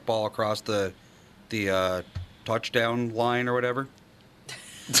the football across the touchdown line or whatever.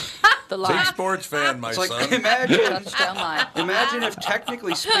 The line. Big sports fan, my son. Touchdown line. Imagine if,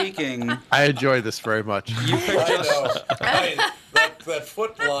 technically speaking, I enjoy this very much. you could just that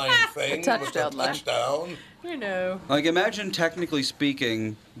foot line thing. Touchdown line. Touchdown. like imagine technically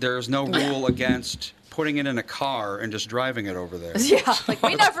speaking, there's no rule against putting it in a car and just driving it over there. Yeah, like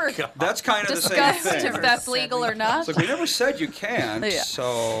we never That's kind of the same discussed thing. if that's legal or not. It's like we never said you can't. Yeah.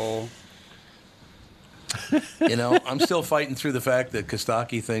 So I'm still fighting through the fact that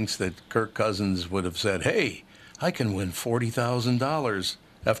Kostaki thinks that Kirk Cousins would have said, "Hey, I can win $40,000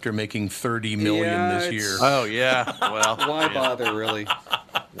 after making $30 million this year." Oh yeah. Well, why bother really?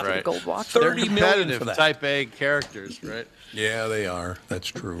 right. Gold watch. They're $30 million competitive for that. type A characters, right? Yeah, they are. That's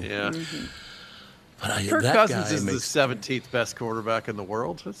true. Yeah. But Kirk that Cousins guy is the makes, 17th best quarterback in the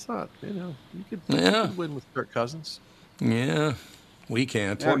world. It's not, you could win with Kirk Cousins. Yeah, we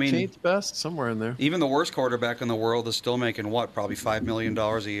can't. Yeah, I 14th mean- best, somewhere in there. Even the worst quarterback in the world is still making what, probably $5 million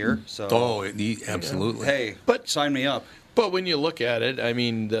a year. So Absolutely. hey, But- sign me up. But when you look at it, I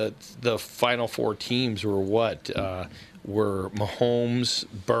mean, the final 4 teams were what? Were Mahomes,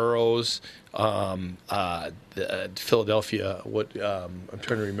 Burrows, Philadelphia. I'm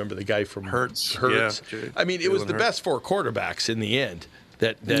trying to remember the guy from Hurts. Yeah. I mean, it was Jalen the Hurts. best 4 quarterbacks in the end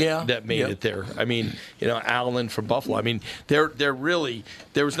that made it there. I mean, Allen from Buffalo. I mean, they're really,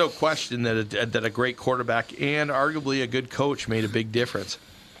 there was no question that a great quarterback and arguably a good coach made a big difference.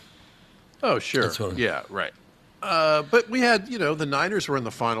 Oh, sure. That's what- Yeah, right. But we had, the Niners were in the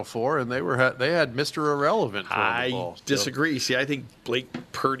Final Four, and they had Mr. Irrelevant throwing the ball. I disagree. See, I think Blake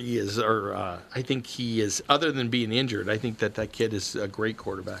Purdy is, I think he is, other than being injured, I think that kid is a great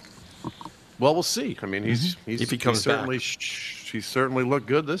quarterback. Well, we'll see. I mean, he's If he comes back. He certainly looked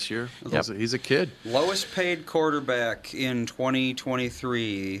good this year. Yep. He's a kid. Lowest paid quarterback in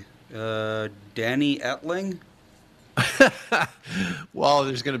 2023, Danny Etling. Well,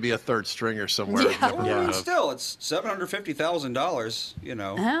 there's going to be a third stringer somewhere. Yeah. Well, I mean, still, it's $750,000.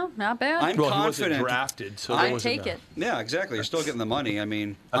 Oh, not bad. I'm Well, he wasn't confident. drafted, so I there wasn't take a- it. Yeah, exactly. You're still getting the money. I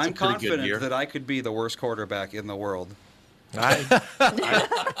mean, That's a I'm pretty good year. confident that I could be the worst quarterback in the world. I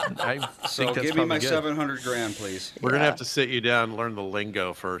So think that's give me my probably good. $700,000, please. We're going to have to sit you down and learn the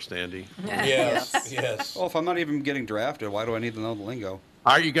lingo first, Andy. Yes. Well, if I'm not even getting drafted, why do I need to know the lingo?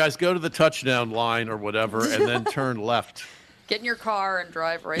 All right, you guys go to the touchdown line or whatever, and then turn left. Get in your car and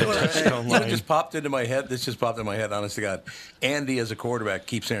drive right You know there. what just popped into my head? This just popped in my head, honest to God. Andy, as a quarterback,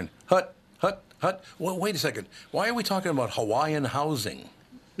 keeps saying, hut, hut, hut. Well, wait a second. Why are we talking about Hawaiian housing?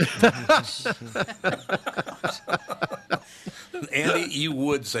 Andy, you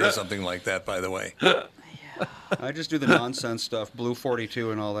would say something like that, by the way. I just do the nonsense stuff, Blue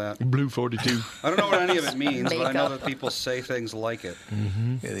 42 and all that. Blue 42. I don't know what any of it means, but I know Makeup. that people say things like it.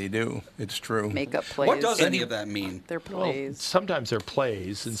 Yeah, they do. It's true. Makeup plays. What does any of that mean? Their plays. Sometimes they're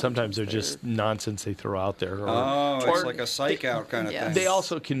plays, and sometimes they're just nonsense they throw out there. Oh, it's or like a psych out kind of Yeah. thing. They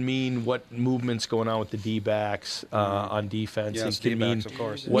also can mean what movement's going on with the D-backs on defense. Yes, It can mean D-backs, of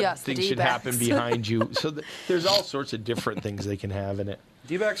course. what Yes, the things should D-backs. happen behind you. So there's all sorts of different things they can have in it.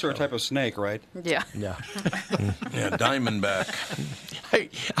 D-backs are a type of snake, right? Yeah. Yeah. Yeah, Diamondback.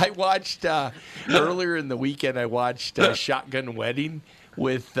 I watched earlier in the weekend. I watched Shotgun Wedding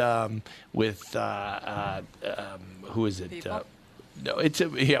with who is it? People? No,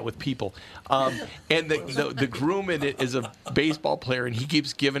 with people. And the groom in it is a baseball player, and he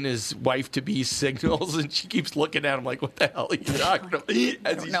keeps giving his wife to be signals, and she keeps looking at him like, "What the hell are you talking about?"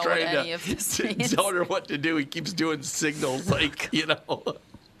 As he's know what trying any of this to means. tell her what to do, he keeps doing signals like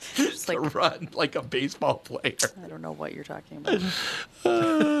Just to like, run like a baseball player. I don't know what you're talking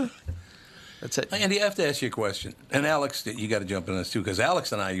about. That's it. Andy, I have to ask you a question. And Alex, you got to jump in on this too, because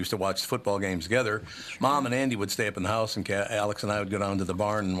Alex and I used to watch football games together. Mom and Andy would stay up in the house, and Alex and I would go down to the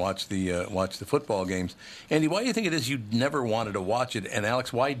barn and watch the football games. Andy, why do you think it is you never wanted to watch it? And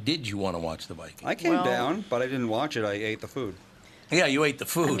Alex, why did you want to watch the Vikings? I came down, but I didn't watch it. I ate the food. Yeah, you ate the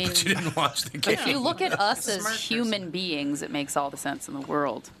food, but you didn't watch the game. If you look at us as human beings, it makes all the sense in the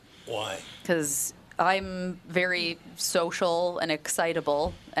world. Why? Because I'm very social and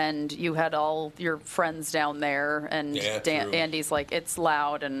excitable, and you had all your friends down there, and Andy's like, it's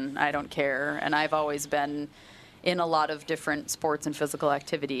loud, and I don't care. And I've always been in a lot of different sports and physical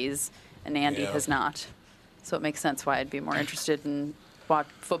activities, and Andy has not. So it makes sense why I'd be more interested in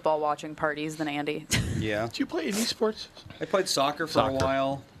football watching parties than Andy. Yeah. Did you play any sports? I played soccer for a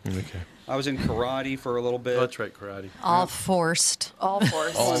while. Okay. I was in karate for a little bit. Oh, that's right, karate. All forced. All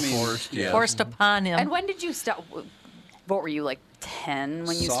forced. Forced, yeah. Forced upon him. And when did you stop? What were you, like 10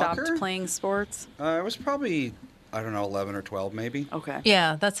 when you Soccer? stopped playing sports? I was probably, 11 or 12 maybe. Okay.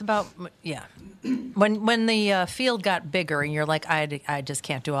 Yeah, that's about, yeah. When the field got bigger and you're like, I just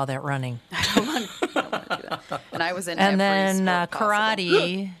can't do all that running. I don't want to do that. And I was in And every then sport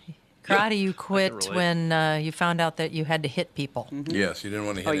possible. karate you quit when you found out that you had to hit people. Yes, you didn't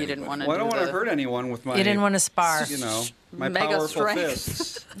want to hit you didn't want to Well, I don't want to hurt anyone with my... You didn't want to spar. My Mega powerful strength.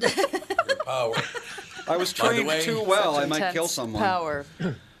 fists. Power. I was By the trained way, too well. I might Intense kill someone. Power.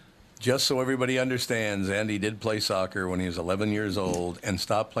 Just so everybody understands, Andy did play soccer when he was 11 years old and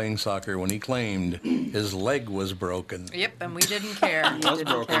stopped playing soccer when he claimed his leg was broken. Yep, and we didn't care. It was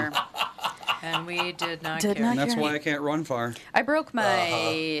broken. And we did not Did care. not And that's care. why I can't run far. I broke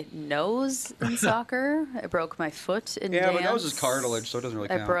my nose in soccer. I broke my foot in Yeah, dance. but nose is cartilage, so it doesn't really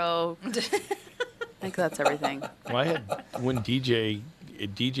count. I broke. I think that's everything. Well, I had when DJ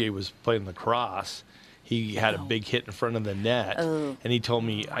was playing lacrosse. He had a big hit in front of the net, and he told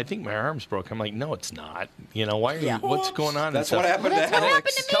me, "I think my arm's broke." I'm like, "No, it's not. You know, why are you? What's going on?" That's what happened to That's what happened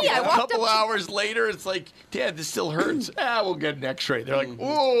Alex. to me. I A walked couple up to hours later, it's like, "Dad, this still hurts." We'll get an X-ray. They're like,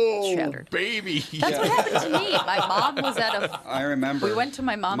 "Whoa, Shattered. baby!" That's what happened to me. My mom was at a. I remember. We went to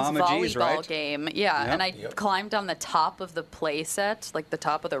my mom's Mama volleyball G's, right? game. Yeah, and I climbed on the top of the play set, like the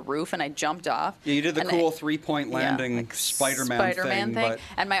top of the roof, and I jumped off. Yeah, you did the And cool I- three-point landing like Spider-Man thing. But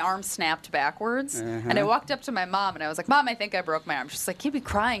and my arm snapped backwards. And I walked up to my mom, and I was like, "Mom, I think I broke my arm." She's like, "You'd be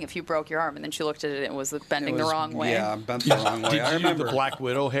crying if you broke your arm." And then she looked at it, and it was bending the wrong way. Yeah, bent the wrong way. Did I you remember. have the Black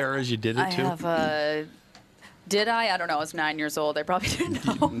Widow hair as you did it I too? have Did I? I don't know. I was 9 years old. I probably didn't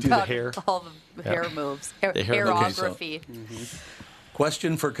know Do the about hair? all the hair moves, The hair moves. hairography.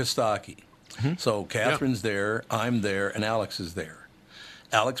 Question for Kostaki. So Catherine's there, I'm there, and Alex is there.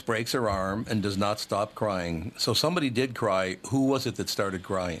 Alex breaks her arm and does not stop crying. So somebody did cry. Who was it that started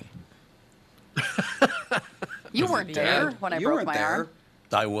crying? You weren't there when I You broke weren't my there. arm.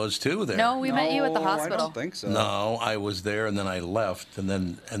 I was too there. No, we met you at the No, hospital. I don't think so. No, I was there, and then I left, and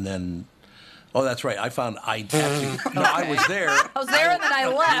then. Oh, that's right. I actually. No, I was there. I was there and then I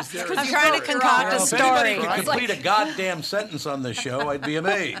left. I'm trying to concoct a If anybody story. could complete a goddamn sentence on this show, I'd be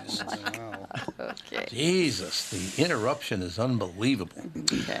amazed. Okay. Jesus, the interruption is unbelievable.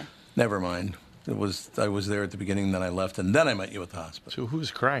 Okay. Never mind. I was there at the beginning, then I left, and then I met you at the hospital. So who's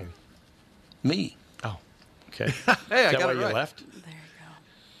crying? Me. Oh, okay. Hey, I Is that got why it you right. left?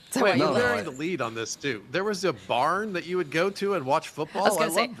 So Wait, you you're no, bearing I- the lead on this too. There was a barn that you would go to and watch football. I was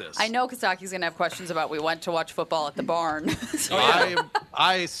gonna say, love this. I know Kostaki's gonna have questions about we went to watch football at the barn.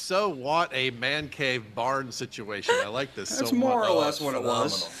 I so want a man cave barn situation. I like this That's so more much. or less it's what it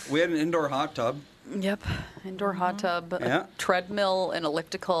was. phenomenal. We had an indoor hot tub. Yep, indoor hot tub, Yeah. a treadmill, an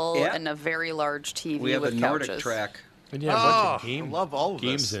elliptical, Yeah. and a very large TV We have a with Nordic couches. track. And you had a bunch Oh, of I love all of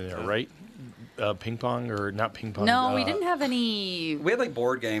games this. in there, right? Ping pong or not ping pong? No, we didn't have any. We had like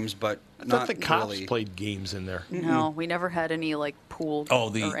board games, but I not thought the cops really. played games in there. No, we never had any like pool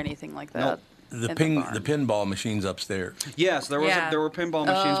or anything like that. The in barn. pinball machines upstairs. Yes, there were pinball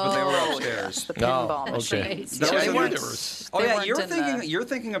machines, but they were Oh, upstairs. yes, the No, pinball okay. machines. That Yeah, was they in weren't- the- they Oh yeah, weren't you're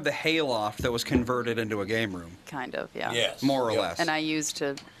thinking of the hayloft that was converted into a game room, kind of, yeah. Yes. more or less. And I used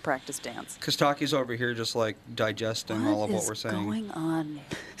to practice dance. Kostaki's over here just like digesting all of what is we're saying. going on?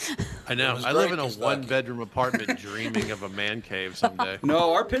 I know. was I live great, in a Kostaki. one-bedroom apartment dreaming of a man cave someday.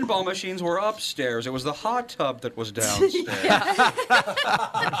 No, our pinball machines were upstairs. It was the hot tub that was downstairs.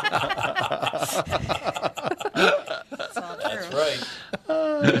 That's right.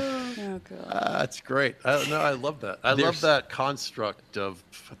 Oh, God. That's great. I love that. I love that construct of,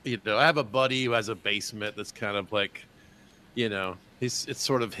 I have a buddy who has a basement that's kind of like, it's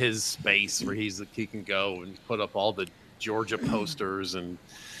sort of his space where he can go and put up all the Georgia posters and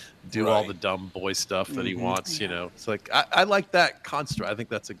do all Right. the dumb boy stuff that he wants. It's like I like that construct. I think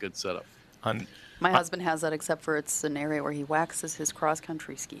that's a good setup. My husband has that, except for it's an area where he waxes his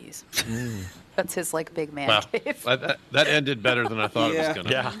cross-country skis. That's his big man cave. That ended better than I thought it was going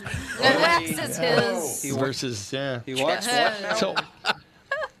to. Yeah. Waxes his. He walks what now? So,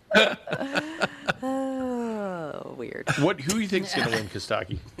 Oh, weird. who do you think's going to win,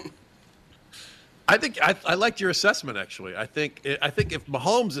 Kostaki? I think I liked your assessment, actually. I think if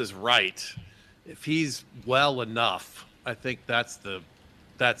Mahomes is right, if he's well enough, I think that's the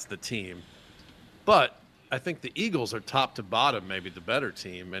team. But I think the Eagles are top to bottom, maybe the better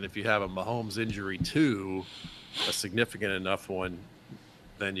team. And if you have a Mahomes injury too, a significant enough one,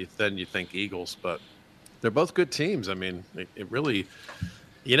 then you think Eagles. But they're both good teams. I mean, it really,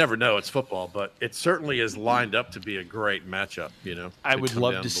 you never know. It's football, but it certainly is lined up to be a great matchup. I would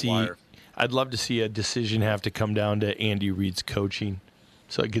love to see. I'd love to see a decision have to come down to Andy Reid's coaching,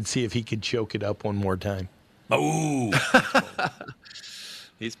 so I could see if he could choke it up one more time. Oh.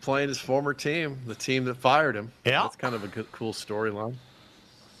 He's playing his former team, the team that fired him. Yeah. That's kind of a cool storyline.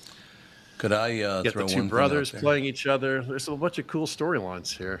 Could I Get throw the one two brothers thing out playing each other. There's a bunch of cool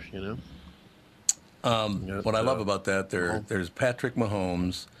storylines here, What I love about that, there's Patrick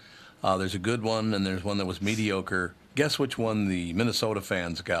Mahomes. There's a good one, and there's one that was mediocre. Guess which one the Minnesota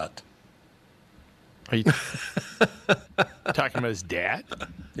fans got? Are you talking about his dad?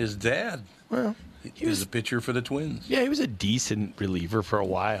 His dad. Well, he was a pitcher for the Twins. Yeah, he was a decent reliever for a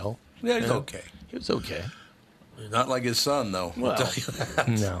while. Yeah, he's okay. He was okay. Not like his son, though. Well, I'll tell you that.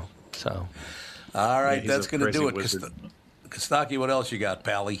 No. So, all right, he's that's a going to crazy do it. wizard. Kostaki, what else you got,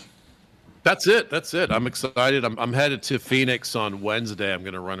 Pally? That's it. I'm excited. I'm headed to Phoenix on Wednesday. I'm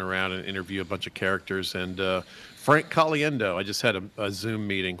going to run around and interview a bunch of characters. And Frank Caliendo, I just had a Zoom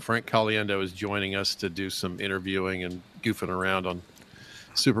meeting. Frank Caliendo is joining us to do some interviewing and goofing around on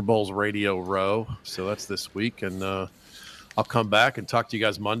Super Bowl's Radio Row. So that's this week. And I'll come back and talk to you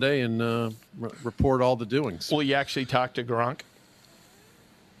guys Monday and report all the doings. will you actually talk to Gronk?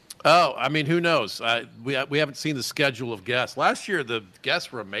 Oh, I mean, who knows? We haven't seen the schedule of guests. Last year, the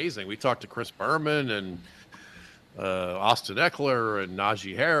guests were amazing. We talked to Chris Berman and Austin Eckler and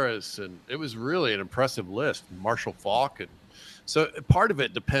Najee Harris, and it was really an impressive list. Marshall Faulk, and so part of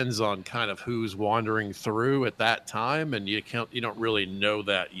it depends on kind of who's wandering through at that time, and you don't really know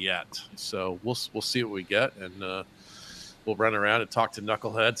that yet. So we'll see what we get, and we'll run around and talk to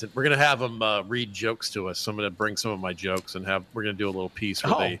knuckleheads, and we're going to have them read jokes to us. So I'm going to bring some of my jokes, and we're going to do a little piece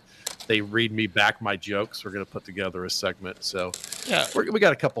where they read me back my jokes. We're going to put together a segment. So yeah, we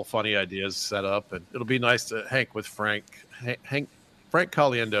got a couple funny ideas set up, and it'll be nice to hang with Frank. Frank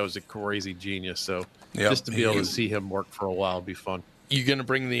Caliendo is a crazy genius, so just to be able to see him work for a while would be fun. You going to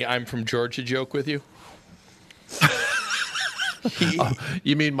bring the "I'm from Georgia" joke with you?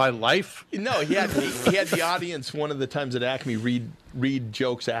 You mean my life? No, he had the audience one of the times at Acme read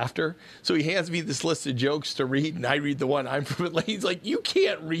jokes after. So he hands me this list of jokes to read, and I read the one I'm from Atlanta. He's like, "You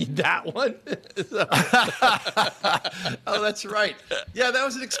can't read that one." Oh, that's right. Yeah, that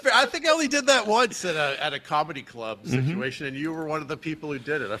was an experience. I think I only did that once at a comedy club situation, and you were one of the people who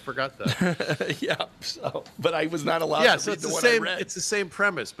did it. I forgot that. Yeah. So, but I was not allowed. Yeah, to so read it's the the one same. I read. It's the same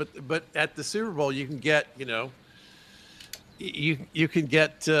premise, but at the Super Bowl, you can get You can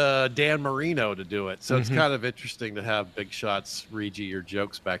get Dan Marino to do it. So it's kind of interesting to have big shots read you your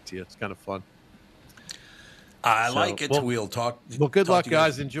jokes back to you. It's kind of fun. I like it. We'll talk. Well, good talk luck, to you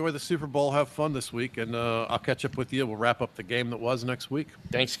guys. Enjoy the Super Bowl. Have fun this week. And I'll catch up with you. We'll wrap up the game that was next week.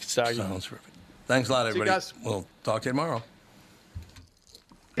 Thanks, Kostaki. Sounds terrific. Thanks a lot, everybody. guys. We'll talk to you tomorrow.